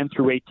weeks 10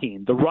 through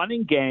 18. The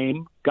running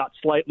game got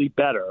slightly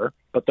better,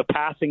 but the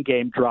passing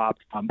game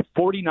dropped from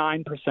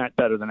 49%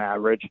 better than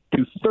average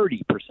to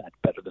 30%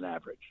 better than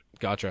average.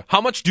 Gotcha.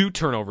 How much do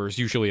turnovers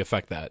usually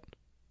affect that?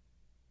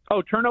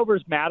 Oh,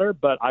 turnovers matter,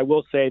 but I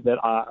will say that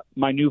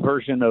my new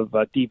version of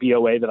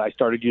DVOA that I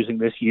started using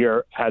this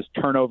year has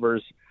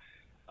turnovers,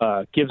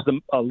 gives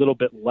them a little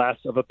bit less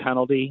of a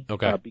penalty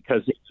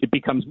because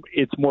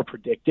it's more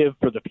predictive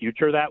for the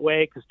future that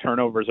way, because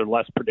turnovers are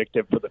less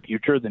predictive for the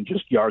future than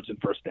just yards and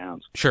first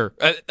downs. Sure.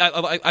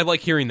 I like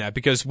hearing that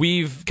because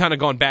we've kind of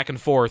gone back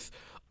and forth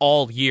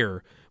all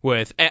year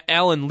with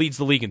Allen leads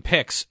the league in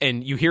picks,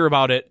 and you hear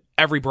about it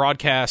every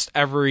broadcast,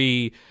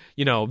 every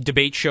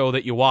debate show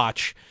that you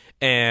watch,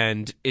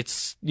 and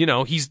it's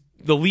he's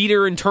the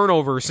leader in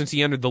turnovers since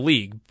he entered the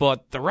league,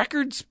 but the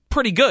record's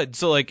pretty good.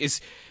 So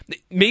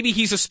maybe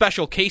he's a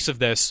special case of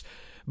this,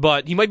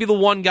 but he might be the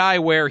one guy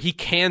where he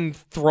can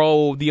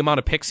throw the amount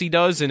of picks he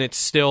does, and it's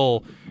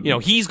still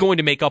he's going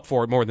to make up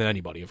for it more than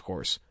anybody, of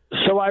course.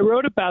 So I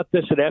wrote about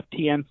this at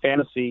FTN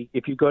Fantasy.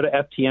 If you go to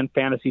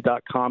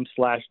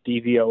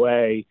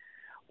ftnfantasy.com/DVOA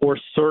or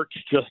search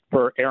just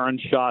for Aaron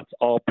Schatz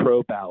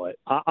All-Pro ballot,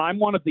 I'm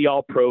one of the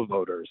All-Pro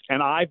voters,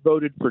 and I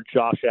voted for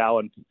Josh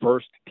Allen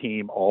first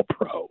team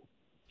All-Pro.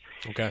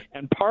 Okay.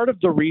 And part of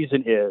the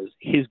reason is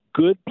his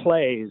good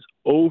plays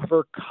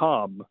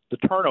overcome the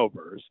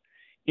turnovers,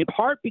 in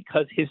part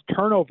because his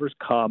turnovers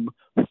come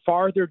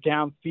farther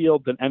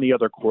downfield than any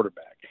other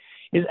quarterback.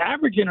 His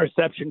average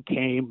interception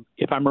came,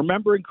 if I'm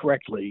remembering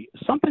correctly,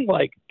 something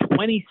like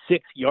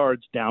 26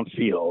 yards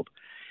downfield.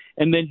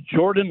 And then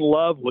Jordan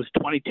Love was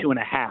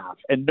 22.5,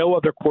 and no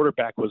other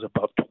quarterback was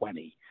above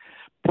 20.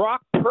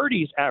 Brock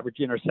Purdy's average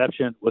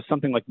interception was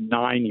something like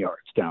 9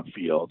 yards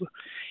downfield.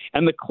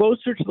 And the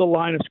closer to the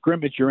line of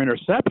scrimmage your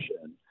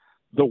interception,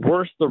 the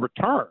worse the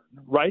return,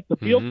 right? The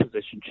field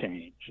position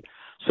change.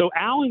 So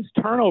Allen's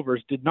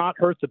turnovers did not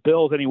hurt the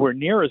Bills anywhere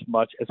near as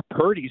much as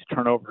Purdy's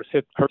turnovers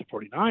hurt the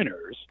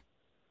 49ers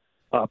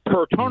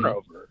per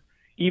turnover,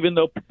 even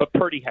though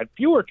Purdy had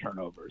fewer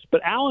turnovers.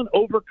 But Allen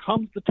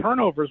overcomes the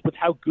turnovers with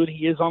how good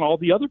he is on all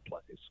the other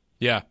plays.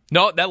 Yeah.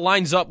 No, that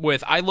lines up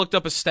with, I looked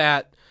up a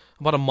stat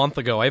about a month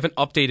ago. I haven't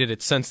updated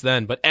it since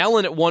then, but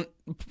Allen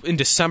in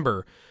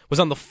December was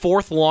on the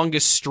fourth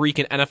longest streak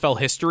in NFL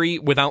history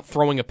without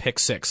throwing a pick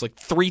six,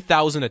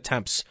 3,000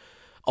 attempts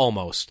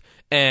almost.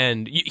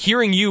 And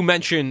hearing you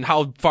mention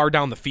how far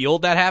down the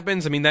field that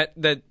happens, I mean,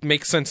 that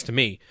makes sense to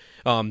me,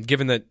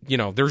 given that,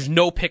 there's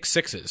no pick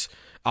sixes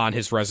on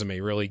his resume,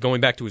 really, going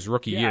back to his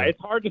rookie year. Yeah,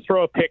 it's hard to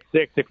throw a pick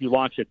six if you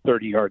launch it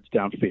 30 yards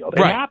downfield. It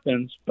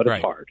happens, but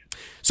it's hard.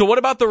 So what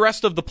about the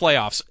rest of the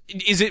playoffs?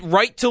 Is it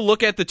right to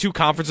look at the two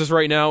conferences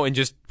right now and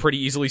just pretty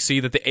easily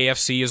see that the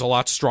AFC is a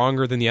lot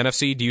stronger than the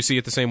NFC? Do you see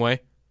it the same way?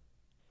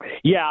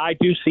 Yeah, I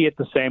do see it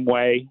the same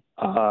way,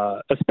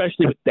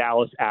 especially with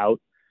Dallas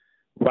out,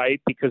 right?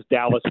 Because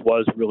Dallas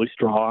was really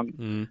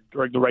strong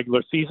during the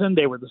regular season.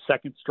 They were the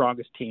second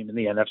strongest team in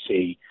the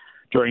NFC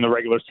during the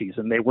regular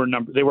season. They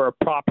were a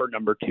proper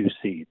number 2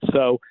 seed.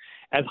 So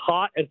as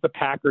hot as the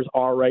Packers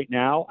are right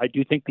now, I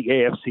do think the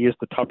AFC is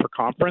the tougher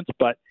conference.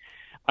 But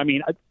I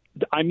mean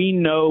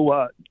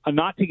no,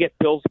 not to get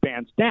Bills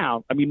fans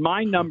down. I mean,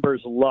 my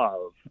numbers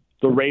love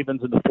the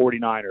Ravens and the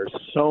 49ers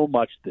so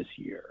much this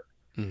year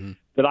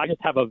that I just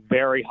have a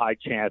very high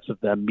chance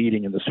of them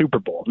meeting in the Super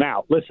Bowl.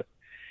 Now, listen,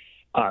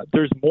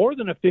 there's more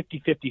than a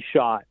 50-50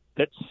 shot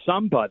that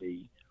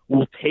somebody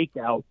will take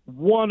out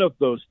one of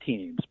those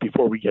teams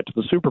before we get to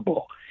the Super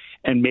Bowl.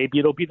 And maybe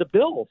it'll be the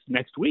Bills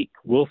next week.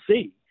 We'll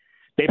see.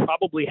 They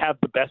probably have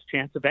the best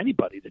chance of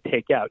anybody to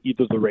take out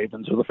either the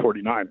Ravens or the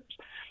 49ers.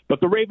 But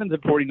the Ravens and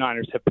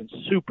 49ers have been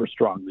super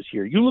strong this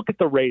year. You look at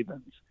the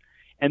Ravens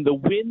and the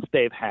wins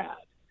they've had,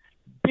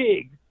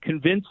 big,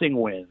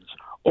 convincing wins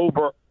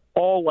over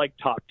all like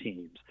top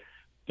teams.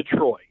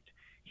 Detroit,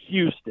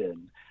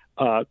 Houston,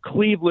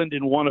 Cleveland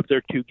in one of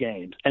their 2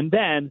 games, and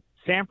then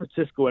San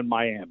Francisco and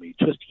Miami,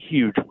 just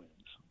huge wins.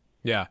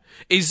 Yeah.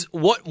 Is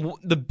what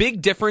the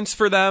big difference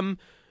for them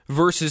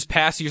versus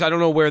past years? I don't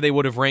know where they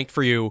would have ranked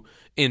for you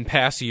in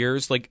past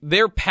years. Like,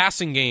 their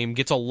passing game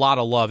gets a lot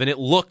of love, and it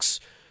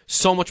looks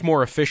so much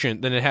more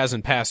efficient than it has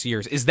in past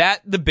years. Is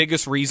that the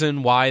biggest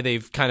reason why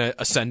they've kind of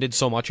ascended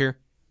so much here?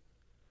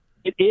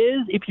 It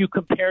is if you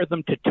compare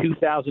them to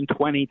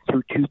 2020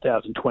 through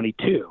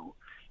 2022,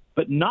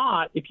 but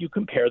not if you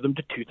compare them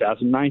to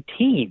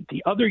 2019,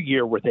 the other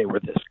year where they were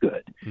this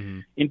good.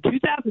 Mm-hmm. In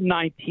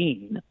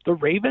 2019, the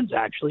Ravens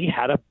actually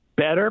had a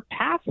better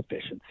pass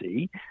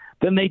efficiency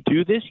than they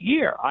do this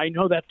year. I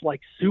know that's like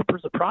super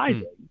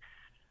surprising,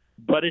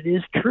 but it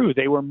is true.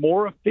 They were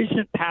more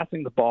efficient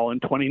passing the ball in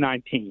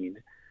 2019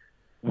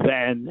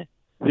 than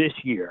this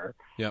year.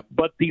 Yep.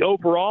 But the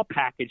overall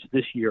package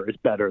this year is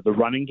better. The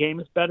running game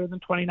is better than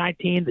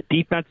 2019. The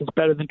defense is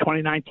better than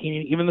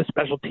 2019. Even the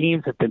special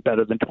teams have been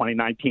better than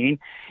 2019,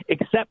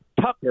 except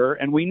Tucker.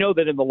 And we know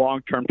that in the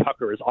long term,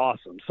 Tucker is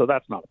awesome. So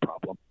that's not a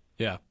problem.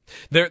 Yeah.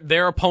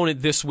 Their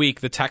opponent this week,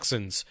 the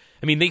Texans,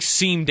 I mean, they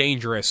seem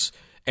dangerous.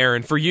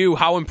 Aaron, for you,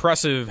 how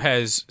impressive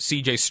has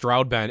C.J.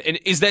 Stroud been? And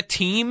is that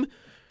team,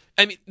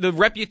 I mean, the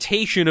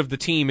reputation of the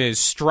team is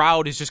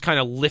Stroud is just kind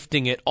of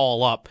lifting it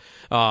all up.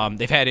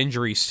 They've had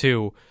injuries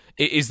too.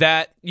 Is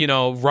that,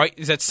 right?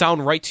 Does that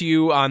sound right to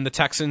you on the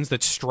Texans,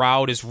 that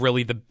Stroud is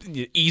really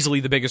easily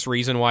the biggest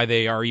reason why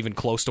they are even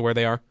close to where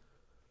they are?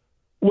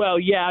 Well,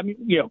 yeah, I mean,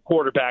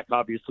 quarterback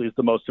obviously is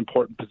the most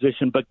important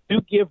position, but do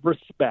give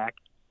respect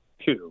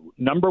to,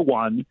 number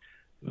one,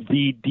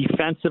 the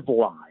defensive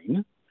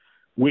line,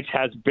 which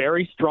has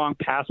very strong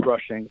pass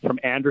rushing from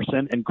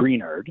Anderson and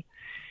Greenard,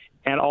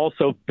 and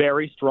also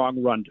very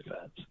strong run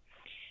defense.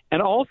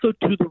 And also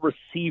to the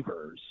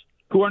receivers,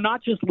 who are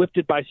not just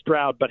lifted by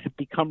Stroud, but have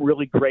become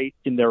really great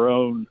in their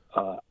own.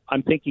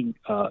 I'm thinking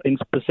in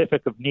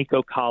specific of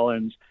Nico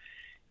Collins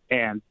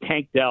and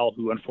Tank Dell,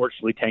 who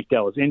unfortunately Tank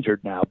Dell is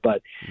injured now.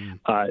 But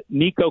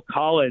Nico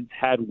Collins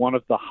had one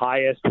of the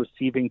highest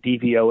receiving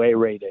DVOA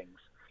ratings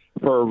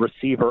for a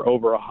receiver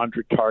over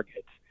 100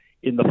 targets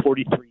in the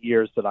 43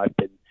 years that I've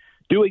been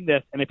doing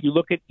this. And if you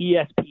look at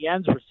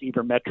ESPN's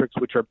receiver metrics,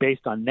 which are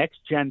based on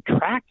next-gen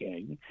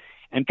tracking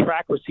and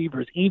track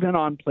receivers even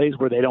on plays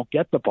where they don't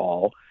get the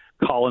ball,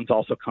 Collins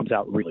also comes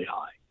out really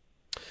high.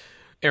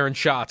 Aaron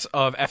Schatz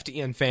of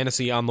FTN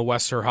Fantasy on the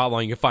Western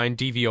Hotline. You can find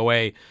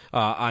DVOA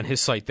on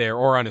his site there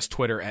or on his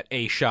Twitter at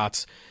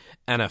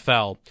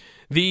 @AShotsNFL.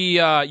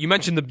 You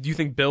mentioned you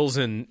think Bills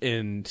and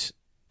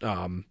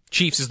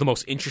Chiefs is the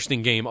most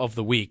interesting game of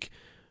the week.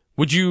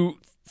 Would you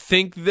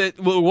think that?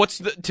 Well, what's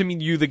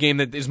the game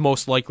that is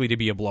most likely to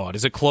be a blowout?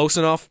 Is it close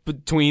enough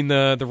between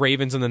the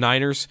Ravens and the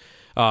Niners,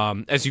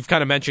 as you've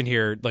kind of mentioned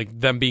here, like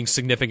them being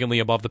significantly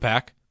above the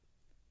pack?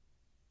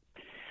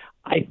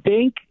 I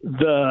think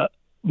the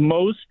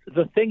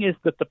thing is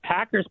that the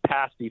Packers'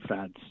 pass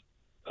defense,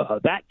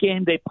 that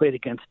game they played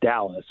against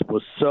Dallas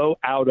was so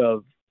out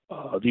of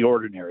the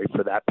ordinary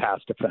for that pass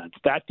defense.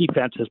 That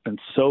defense has been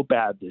so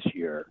bad this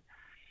year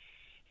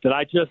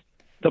that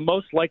the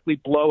most likely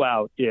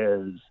blowout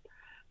is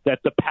that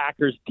the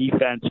Packers'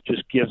 defense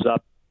just gives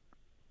up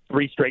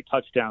 3 straight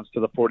touchdowns to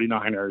the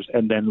 49ers,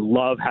 and then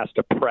Love has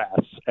to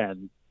press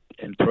and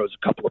throws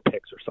a couple of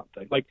picks or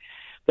something. Like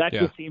that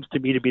just seems to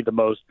me to be the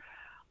most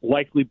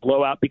likely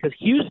blowout, because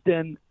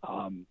Houston's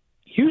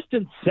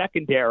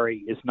secondary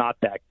is not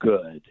that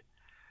good,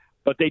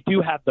 but they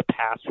do have the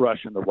pass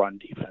rush and the run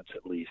defense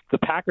at least. The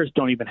Packers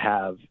don't even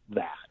have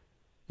that.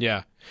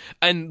 Yeah.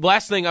 And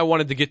last thing I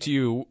wanted to get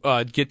to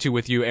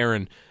with you,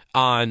 Aaron,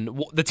 on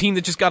the team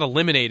that just got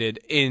eliminated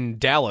in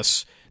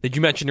Dallas that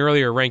you mentioned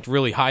earlier, ranked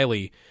really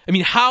highly. I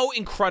mean, how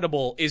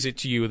incredible is it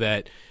to you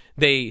that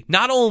they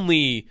not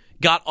only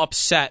got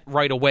upset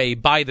right away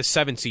by the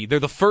 7 seed, they're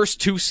the first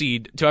 2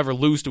 seed to ever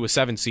lose to a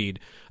 7 seed.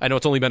 I know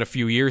it's only been a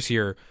few years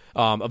here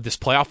of this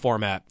playoff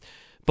format,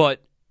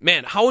 but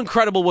man, how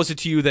incredible was it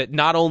to you that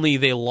not only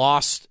they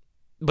lost,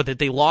 but that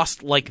they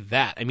lost like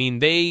that? I mean,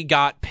 they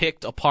got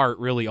picked apart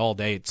really all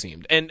day, it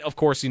seemed. And of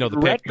course,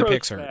 the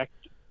picks hurt.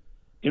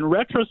 In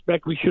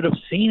retrospect, we should have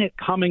seen it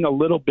coming a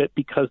little bit,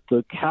 because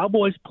the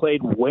Cowboys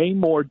played way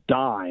more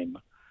dime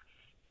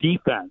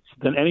defense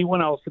than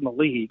anyone else in the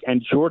league,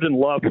 and Jordan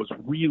Love was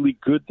really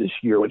good this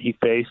year when he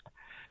faced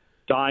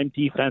dime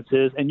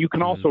defenses. And you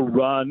can also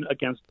run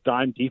against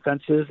dime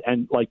defenses,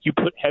 and like you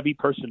put heavy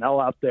personnel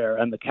out there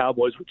and the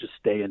Cowboys would just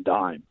stay in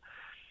dime.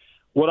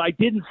 What I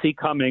didn't see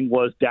coming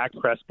was Dak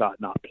Prescott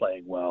not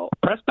playing well.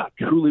 Prescott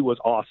truly was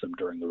awesome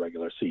during the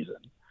regular season,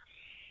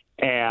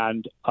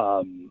 and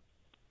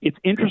it's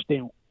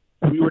interesting.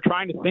 We were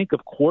trying to think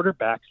of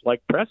quarterbacks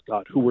like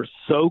Prescott who were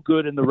so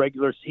good in the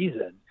regular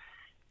season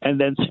and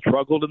then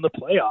struggled in the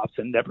playoffs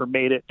and never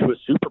made it to a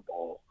Super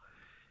Bowl.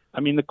 I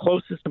mean, the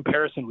closest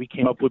comparison we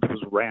came up with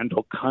was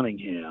Randall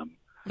Cunningham,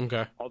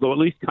 Okay. Although at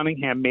least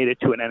Cunningham made it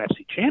to an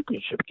NFC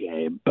Championship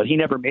game, but he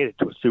never made it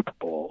to a Super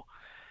Bowl.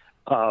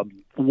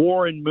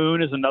 Warren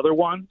Moon is another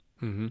one,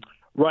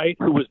 right,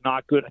 who was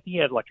not good. I think he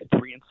had like a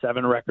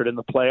 3-7 record in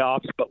the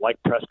playoffs, but like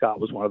Prescott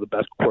was one of the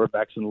best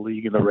quarterbacks in the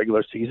league in the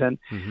regular season.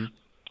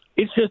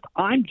 It's just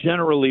I'm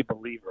generally a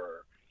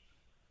believer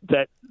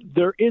that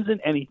there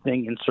isn't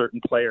anything in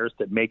certain players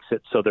that makes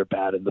it so they're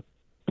bad in the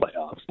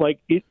playoffs. Like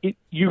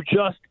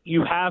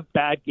you have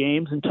bad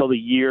games until the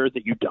year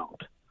that you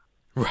don't.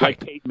 Right. Like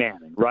Peyton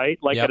Manning, right?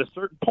 Like at a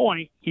certain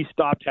point, he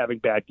stopped having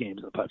bad games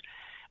in the playoffs.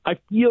 I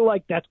feel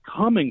like that's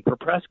coming for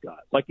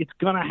Prescott. Like it's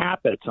going to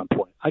happen at some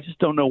point. I just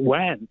don't know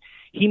when.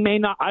 He may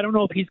not. I don't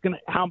know if he's going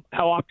to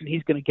how often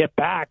he's going to get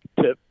back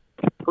to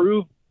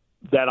prove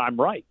that I'm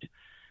right.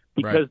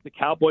 Because the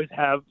Cowboys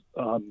have,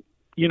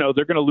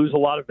 they're going to lose a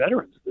lot of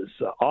veterans this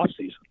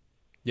offseason.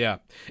 Yeah,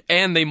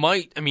 and they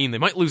might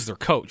lose their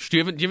coach. Do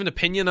you have an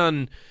opinion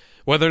on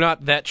whether or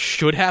not that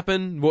should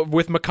happen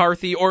with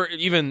McCarthy, or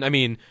even? I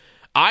mean,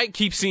 I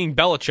keep seeing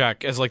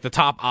Belichick as like the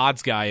top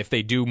odds guy if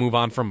they do move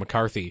on from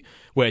McCarthy.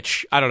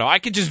 Which I don't know. I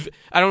don't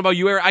know about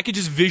you, Eric. I could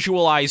just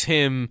visualize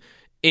him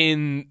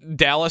in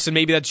Dallas, and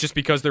maybe that's just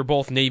because they're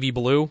both navy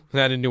blue,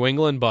 not in New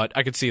England. But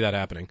I could see that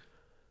happening.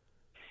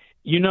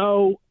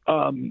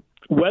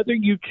 Whether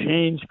you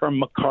change from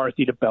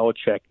McCarthy to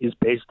Belichick is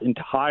based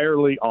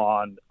entirely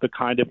on the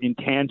kind of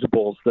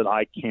intangibles that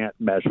I can't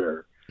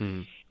measure.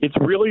 It's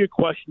really a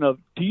question of,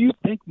 do you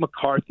think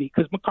McCarthy,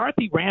 because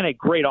McCarthy ran a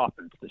great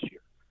offense this year.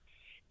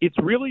 It's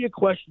really a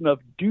question of,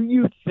 do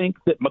you think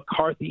that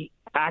McCarthy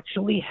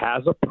actually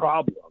has a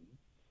problem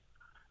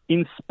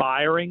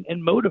inspiring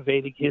and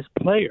motivating his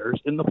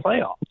players in the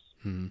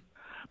playoffs?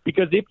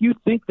 Because if you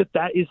think that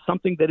that is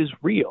something that is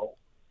real,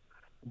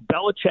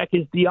 Belichick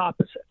is the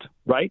opposite,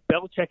 right?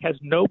 Belichick has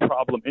no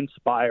problem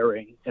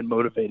inspiring and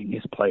motivating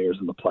his players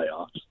in the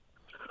playoffs.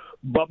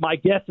 But my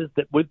guess is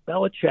that with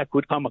Belichick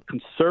would come a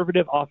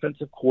conservative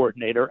offensive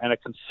coordinator and a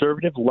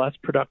conservative, less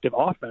productive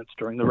offense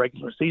during the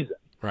regular season.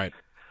 Right.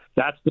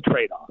 That's the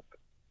trade-off.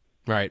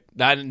 Right.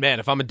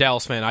 If I'm a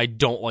Dallas fan, I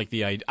don't like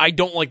the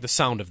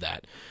sound of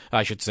that,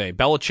 I should say.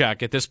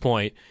 Belichick, at this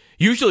point,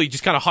 usually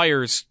just kind of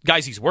hires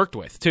guys he's worked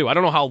with, too. I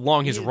don't know how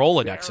long his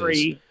Rolodex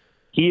is.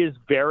 He is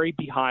very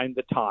behind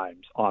the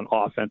times on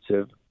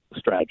offensive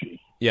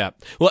strategy. Yeah.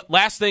 Well,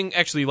 last thing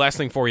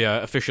for you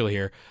officially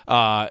here.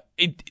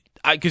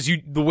 Because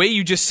the way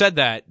you just said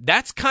that,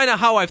 that's kind of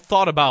how I've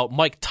thought about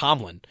Mike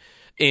Tomlin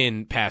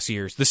in past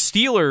years. The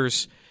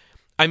Steelers,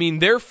 I mean,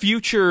 their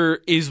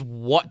future is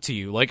what to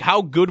you? Like,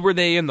 how good were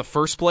they in the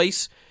first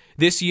place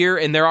this year?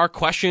 And there are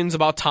questions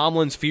about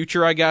Tomlin's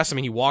future, I guess. I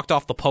mean, he walked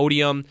off the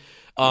podium.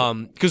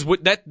 Because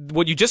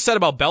what you just said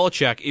about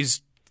Belichick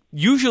is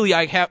usually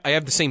I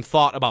have the same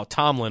thought about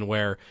Tomlin,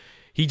 where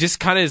he just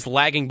kind of is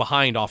lagging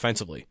behind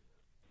offensively.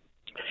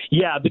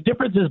 Yeah, the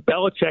difference is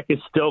Belichick is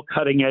still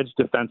cutting edge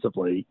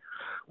defensively,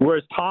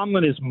 whereas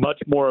Tomlin is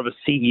much more of a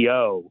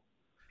CEO.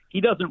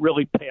 He doesn't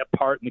really play a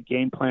part in the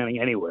game planning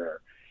anywhere.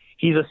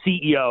 He's a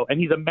CEO, and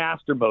he's a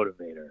master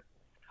motivator.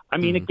 I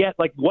mean, again,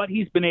 like what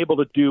he's been able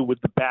to do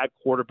with the bad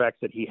quarterbacks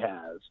that he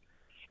has,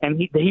 and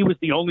he was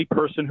the only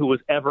person who was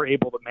ever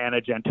able to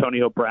manage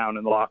Antonio Brown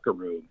in the locker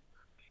room.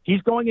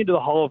 He's going into the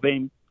Hall of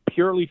Fame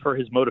purely for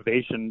his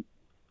motivation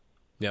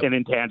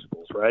and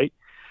intangibles, right?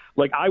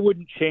 Like, I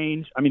wouldn't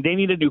change. I mean, they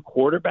need a new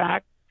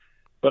quarterback,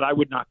 but I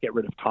would not get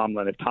rid of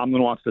Tomlin. If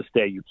Tomlin wants to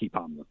stay, you keep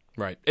Tomlin.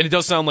 Right. And it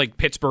does sound like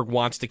Pittsburgh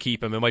wants to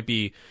keep him. It might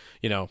be,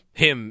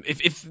 him.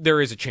 If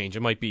there is a change, it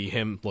might be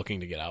him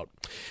looking to get out.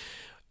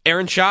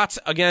 Aaron Schatz,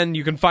 again,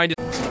 you can find it.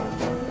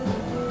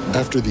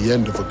 After the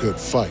end of a good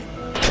fight,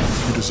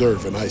 you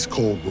deserve an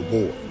ice-cold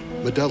reward.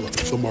 Modelo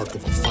is the mark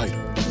of a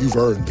fighter. You've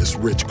earned this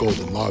rich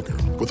golden lager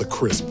with a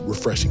crisp,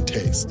 refreshing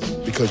taste.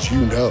 Because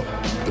you know,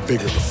 the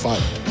bigger the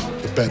fight,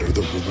 the better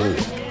the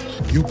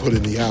reward. You put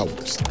in the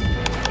hours,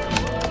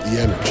 the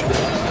energy,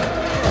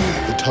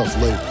 the tough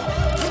labor.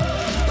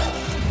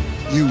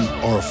 You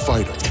are a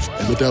fighter,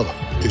 and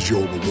Modelo is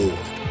your reward.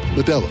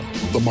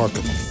 Modelo, the mark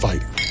of a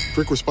fighter.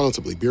 Drink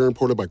responsibly. Beer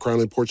imported by Crown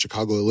Imports,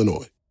 Chicago,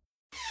 Illinois.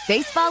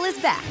 Baseball is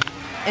back,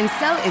 and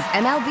so is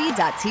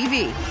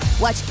MLB.tv.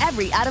 Watch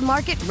every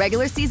out-of-market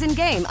regular season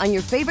game on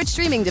your favorite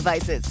streaming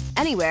devices,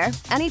 anywhere,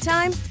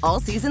 anytime, all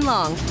season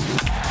long.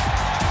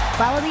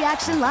 Follow the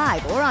action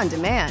live or on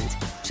demand.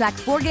 Track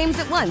 4 games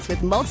at once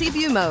with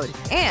multi-view mode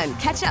and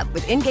catch up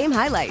with in-game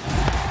highlights.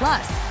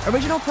 Plus,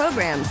 original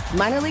programs,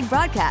 minor league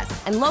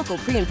broadcasts, and local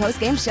pre- and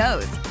post-game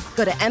shows.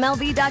 Go to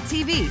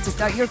MLB.tv to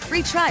start your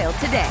free trial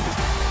today.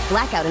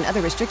 Blackout and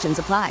other restrictions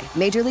apply.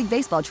 Major League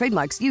Baseball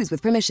trademarks used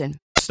with permission.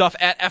 Stuff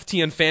at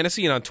FTN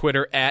Fantasy and on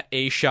Twitter at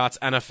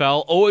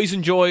AShotsNFL. Always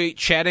enjoy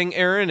chatting,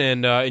 Aaron,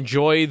 and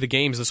enjoy the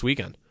games this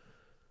weekend.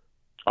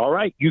 All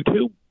right, you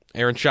too.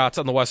 Aaron Schatz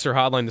on the Western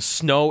Hotline. The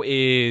snow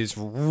is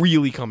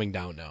really coming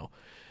down now.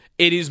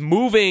 It is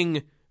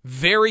moving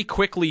very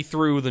quickly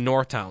through the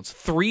north towns.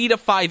 3 to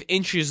 5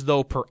 inches,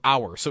 though, per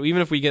hour. So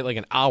even if we get like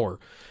an hour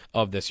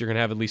of this. You're going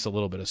to have at least a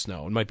little bit of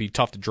snow. It might be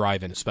tough to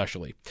drive in,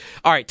 especially.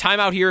 All right,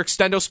 timeout here.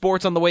 Extendo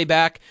Sports on the way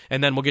back,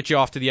 and then we'll get you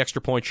off to the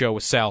Extra Point Show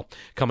with Sal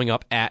coming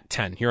up at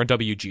 10 here on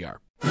WGR.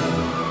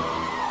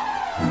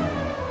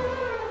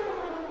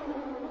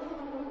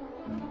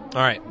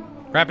 All right,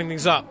 wrapping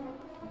things up.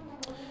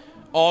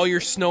 All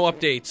your snow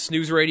updates,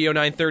 News Radio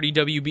 930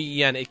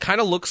 WBEN. It kind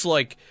of looks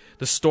like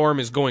the storm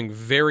is going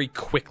very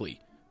quickly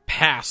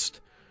past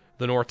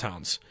the North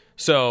Towns.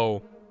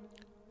 So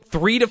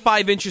 3 to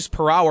 5 inches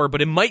per hour,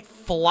 but it might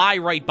fly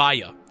right by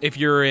you if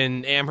you're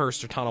in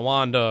Amherst or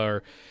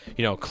Tonawanda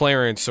or,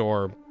 Clarence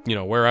or,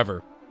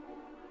 wherever.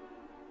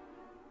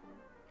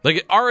 Like,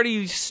 it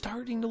already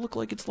starting to look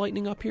like it's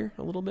lightening up here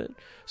a little bit.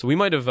 So we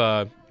might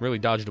have really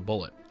dodged a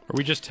bullet. Are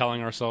we just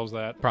telling ourselves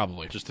that?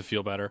 Probably. Just to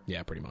feel better?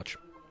 Yeah, pretty much.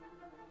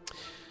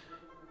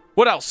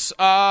 What else?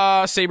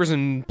 Sabres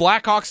and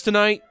Blackhawks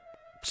tonight.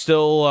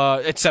 Still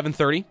at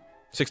 7:30.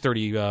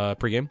 6:30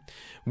 pregame.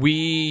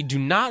 We do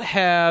not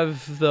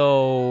have,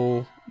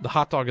 though, the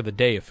hot dog of the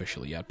day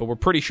officially yet, but we're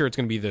pretty sure it's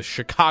going to be the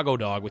Chicago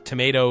dog with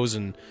tomatoes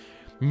and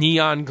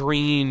neon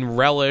green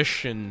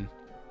relish, and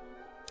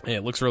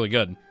it looks really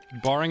good.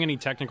 Barring any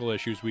technical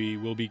issues, we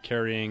will be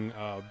carrying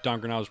Don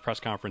Granato's press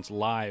conference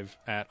live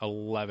at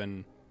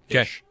 11-ish.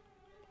 Okay.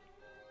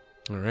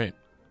 All right.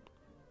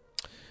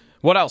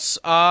 What else?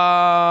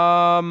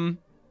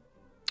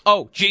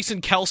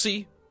 Jason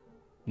Kelce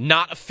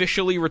not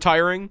officially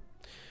retiring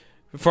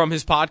from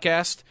his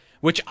podcast,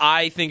 which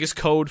I think is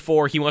code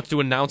for he wants to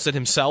announce it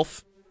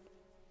himself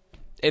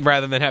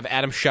rather than have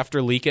Adam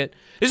Schefter leak it.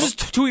 This is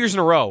 2 years in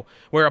a row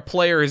where a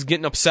player is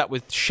getting upset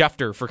with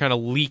Schefter for kind of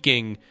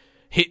leaking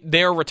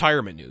their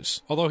retirement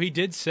news. Although he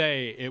did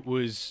say it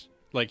was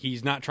like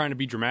he's not trying to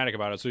be dramatic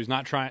about it, so he's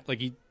not trying. Like,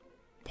 he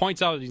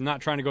points out he's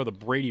not trying to go the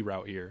Brady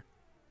route here.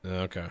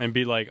 Okay. And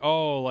be like,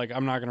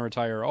 I'm not going to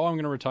retire. Oh, I'm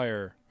going to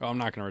retire. Oh, I'm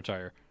not going to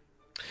retire.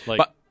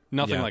 But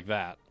nothing like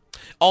that.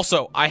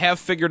 Also, I have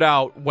figured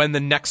out when the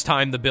next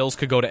time the Bills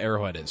could go to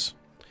Arrowhead is.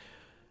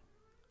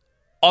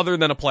 Other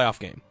than a playoff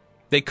game.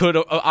 They could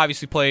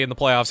obviously play in the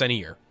playoffs any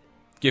year.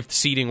 If the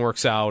seeding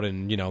works out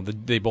and,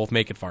 they both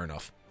make it far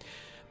enough.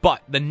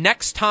 But the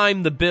next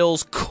time the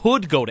Bills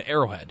could go to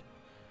Arrowhead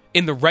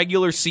in the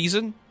regular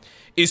season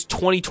is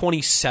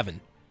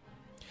 2027.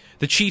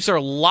 The Chiefs are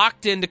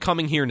locked into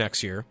coming here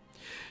next year.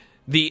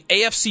 The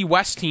AFC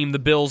West team the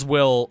Bills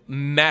will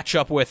match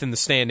up with in the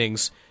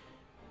standings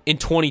in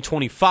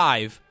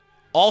 2025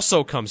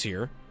 also comes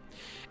here.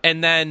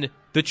 And then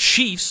the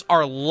Chiefs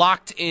are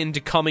locked into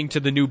coming to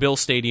the new Bill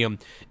Stadium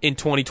in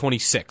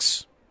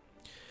 2026.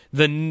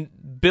 The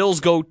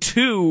Bills go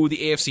to the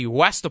AFC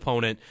West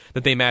opponent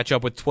that they match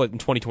up with in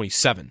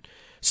 2027.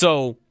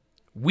 So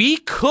we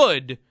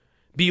could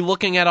be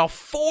looking at a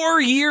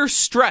 4-year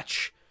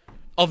stretch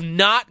of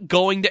not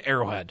going to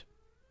Arrowhead.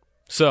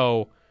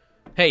 So,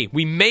 hey,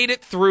 we made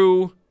it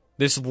through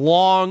this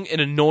long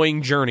and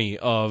annoying journey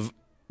of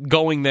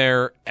going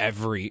there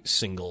every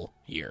single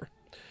year.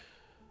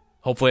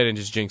 Hopefully I didn't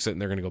just jinx it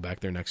and they're going to go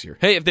back there next year.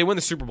 Hey, if they win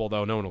the Super Bowl,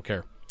 though, no one will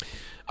care.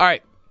 All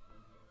right,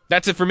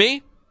 that's it for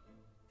me.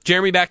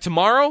 Jeremy back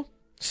tomorrow.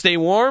 Stay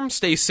warm,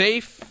 stay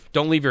safe.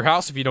 Don't leave your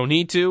house if you don't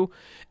need to.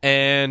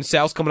 And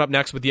Sal's coming up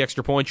next with the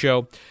Extra Point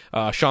Show.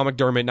 Sean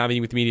McDermott not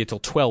meeting with the media until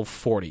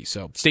 12:40.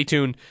 So stay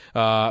tuned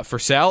for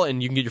Sal,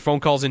 and you can get your phone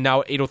calls in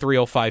now at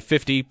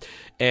 803-0550.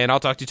 And I'll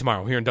talk to you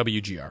tomorrow here on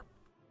WGR.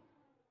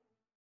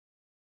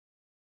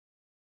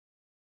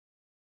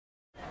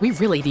 We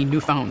really need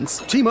new phones.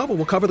 T-Mobile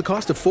will cover the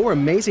cost of 4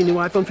 amazing new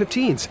iPhone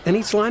 15s, and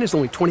each line is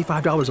only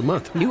 $25 a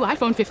month. New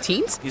iPhone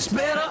 15s? It's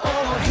better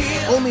over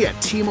here. Only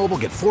at T-Mobile,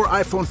 get 4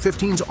 iPhone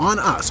 15s on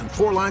us and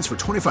 4 lines for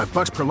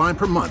 $25 per line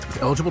per month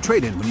with eligible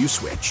trade-in when you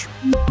switch.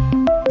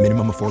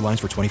 Minimum of 4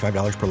 lines for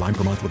 $25 per line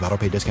per month with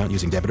autopay discount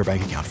using debit or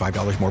bank account.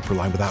 $5 more per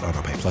line without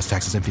autopay, plus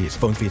taxes and fees.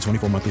 Phone fee at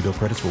 24 monthly bill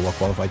credits for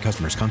well-qualified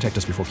customers. Contact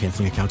us before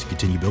canceling account to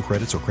continue bill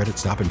credits or credit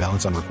stop and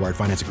balance on required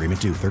finance agreement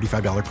due.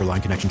 $35 per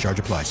line connection charge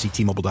applies. See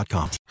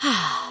T-Mobile.com.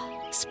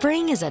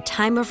 Spring is a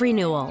time of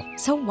renewal,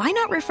 so why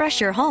not refresh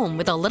your home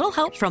with a little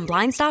help from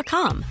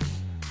Blinds.com?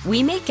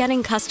 We make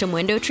getting custom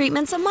window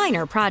treatments a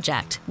minor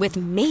project with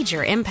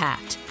major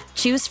impact.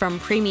 Choose from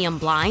premium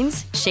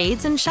blinds,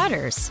 shades, and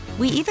shutters.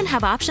 We even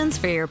have options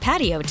for your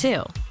patio,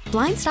 too.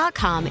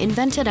 Blinds.com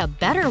invented a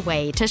better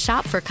way to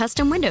shop for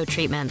custom window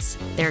treatments.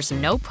 There's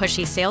no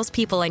pushy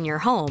salespeople in your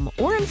home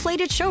or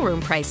inflated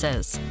showroom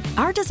prices.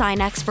 Our design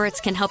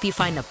experts can help you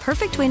find the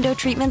perfect window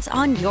treatments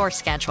on your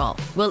schedule.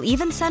 We'll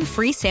even send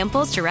free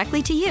samples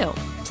directly to you.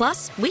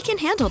 Plus, we can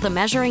handle the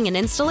measuring and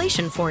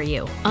installation for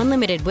you.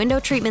 Unlimited window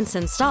treatments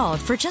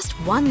installed for just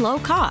one low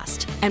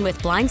cost. And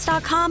with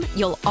Blinds.com,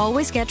 you'll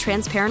always get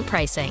transparent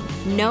pricing.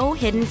 No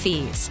hidden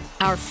fees.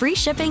 Our free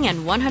shipping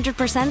and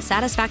 100%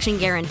 satisfaction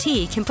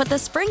guarantee can put the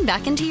spring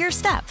back into your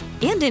step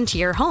and into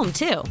your home,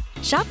 too.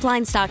 Shop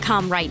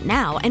Blinds.com right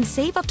now and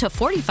save up to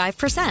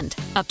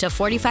 45%. Up to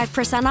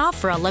 45% off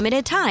for a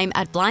limited time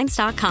at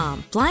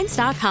Blinds.com.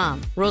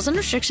 Blinds.com. Rules and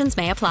restrictions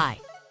may apply.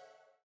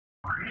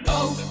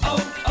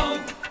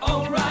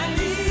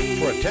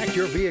 For a Protect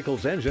your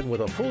vehicle's engine with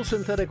a full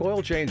synthetic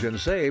oil change and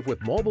save with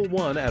Mobil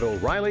 1 at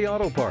O'Reilly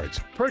Auto Parts.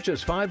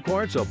 Purchase 5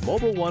 quarts of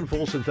Mobil 1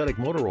 full synthetic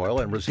motor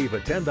oil and receive a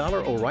 $10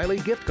 O'Reilly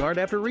gift card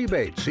after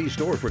rebate. See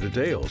store for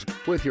details.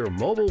 With your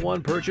Mobil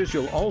 1 purchase,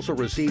 you'll also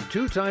receive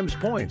 2 times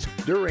points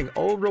during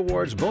O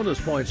Rewards Bonus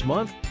Points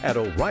Month at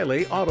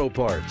O'Reilly Auto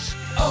Parts.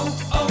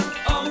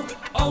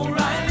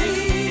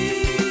 O'Reilly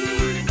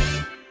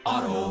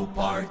Auto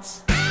Parts.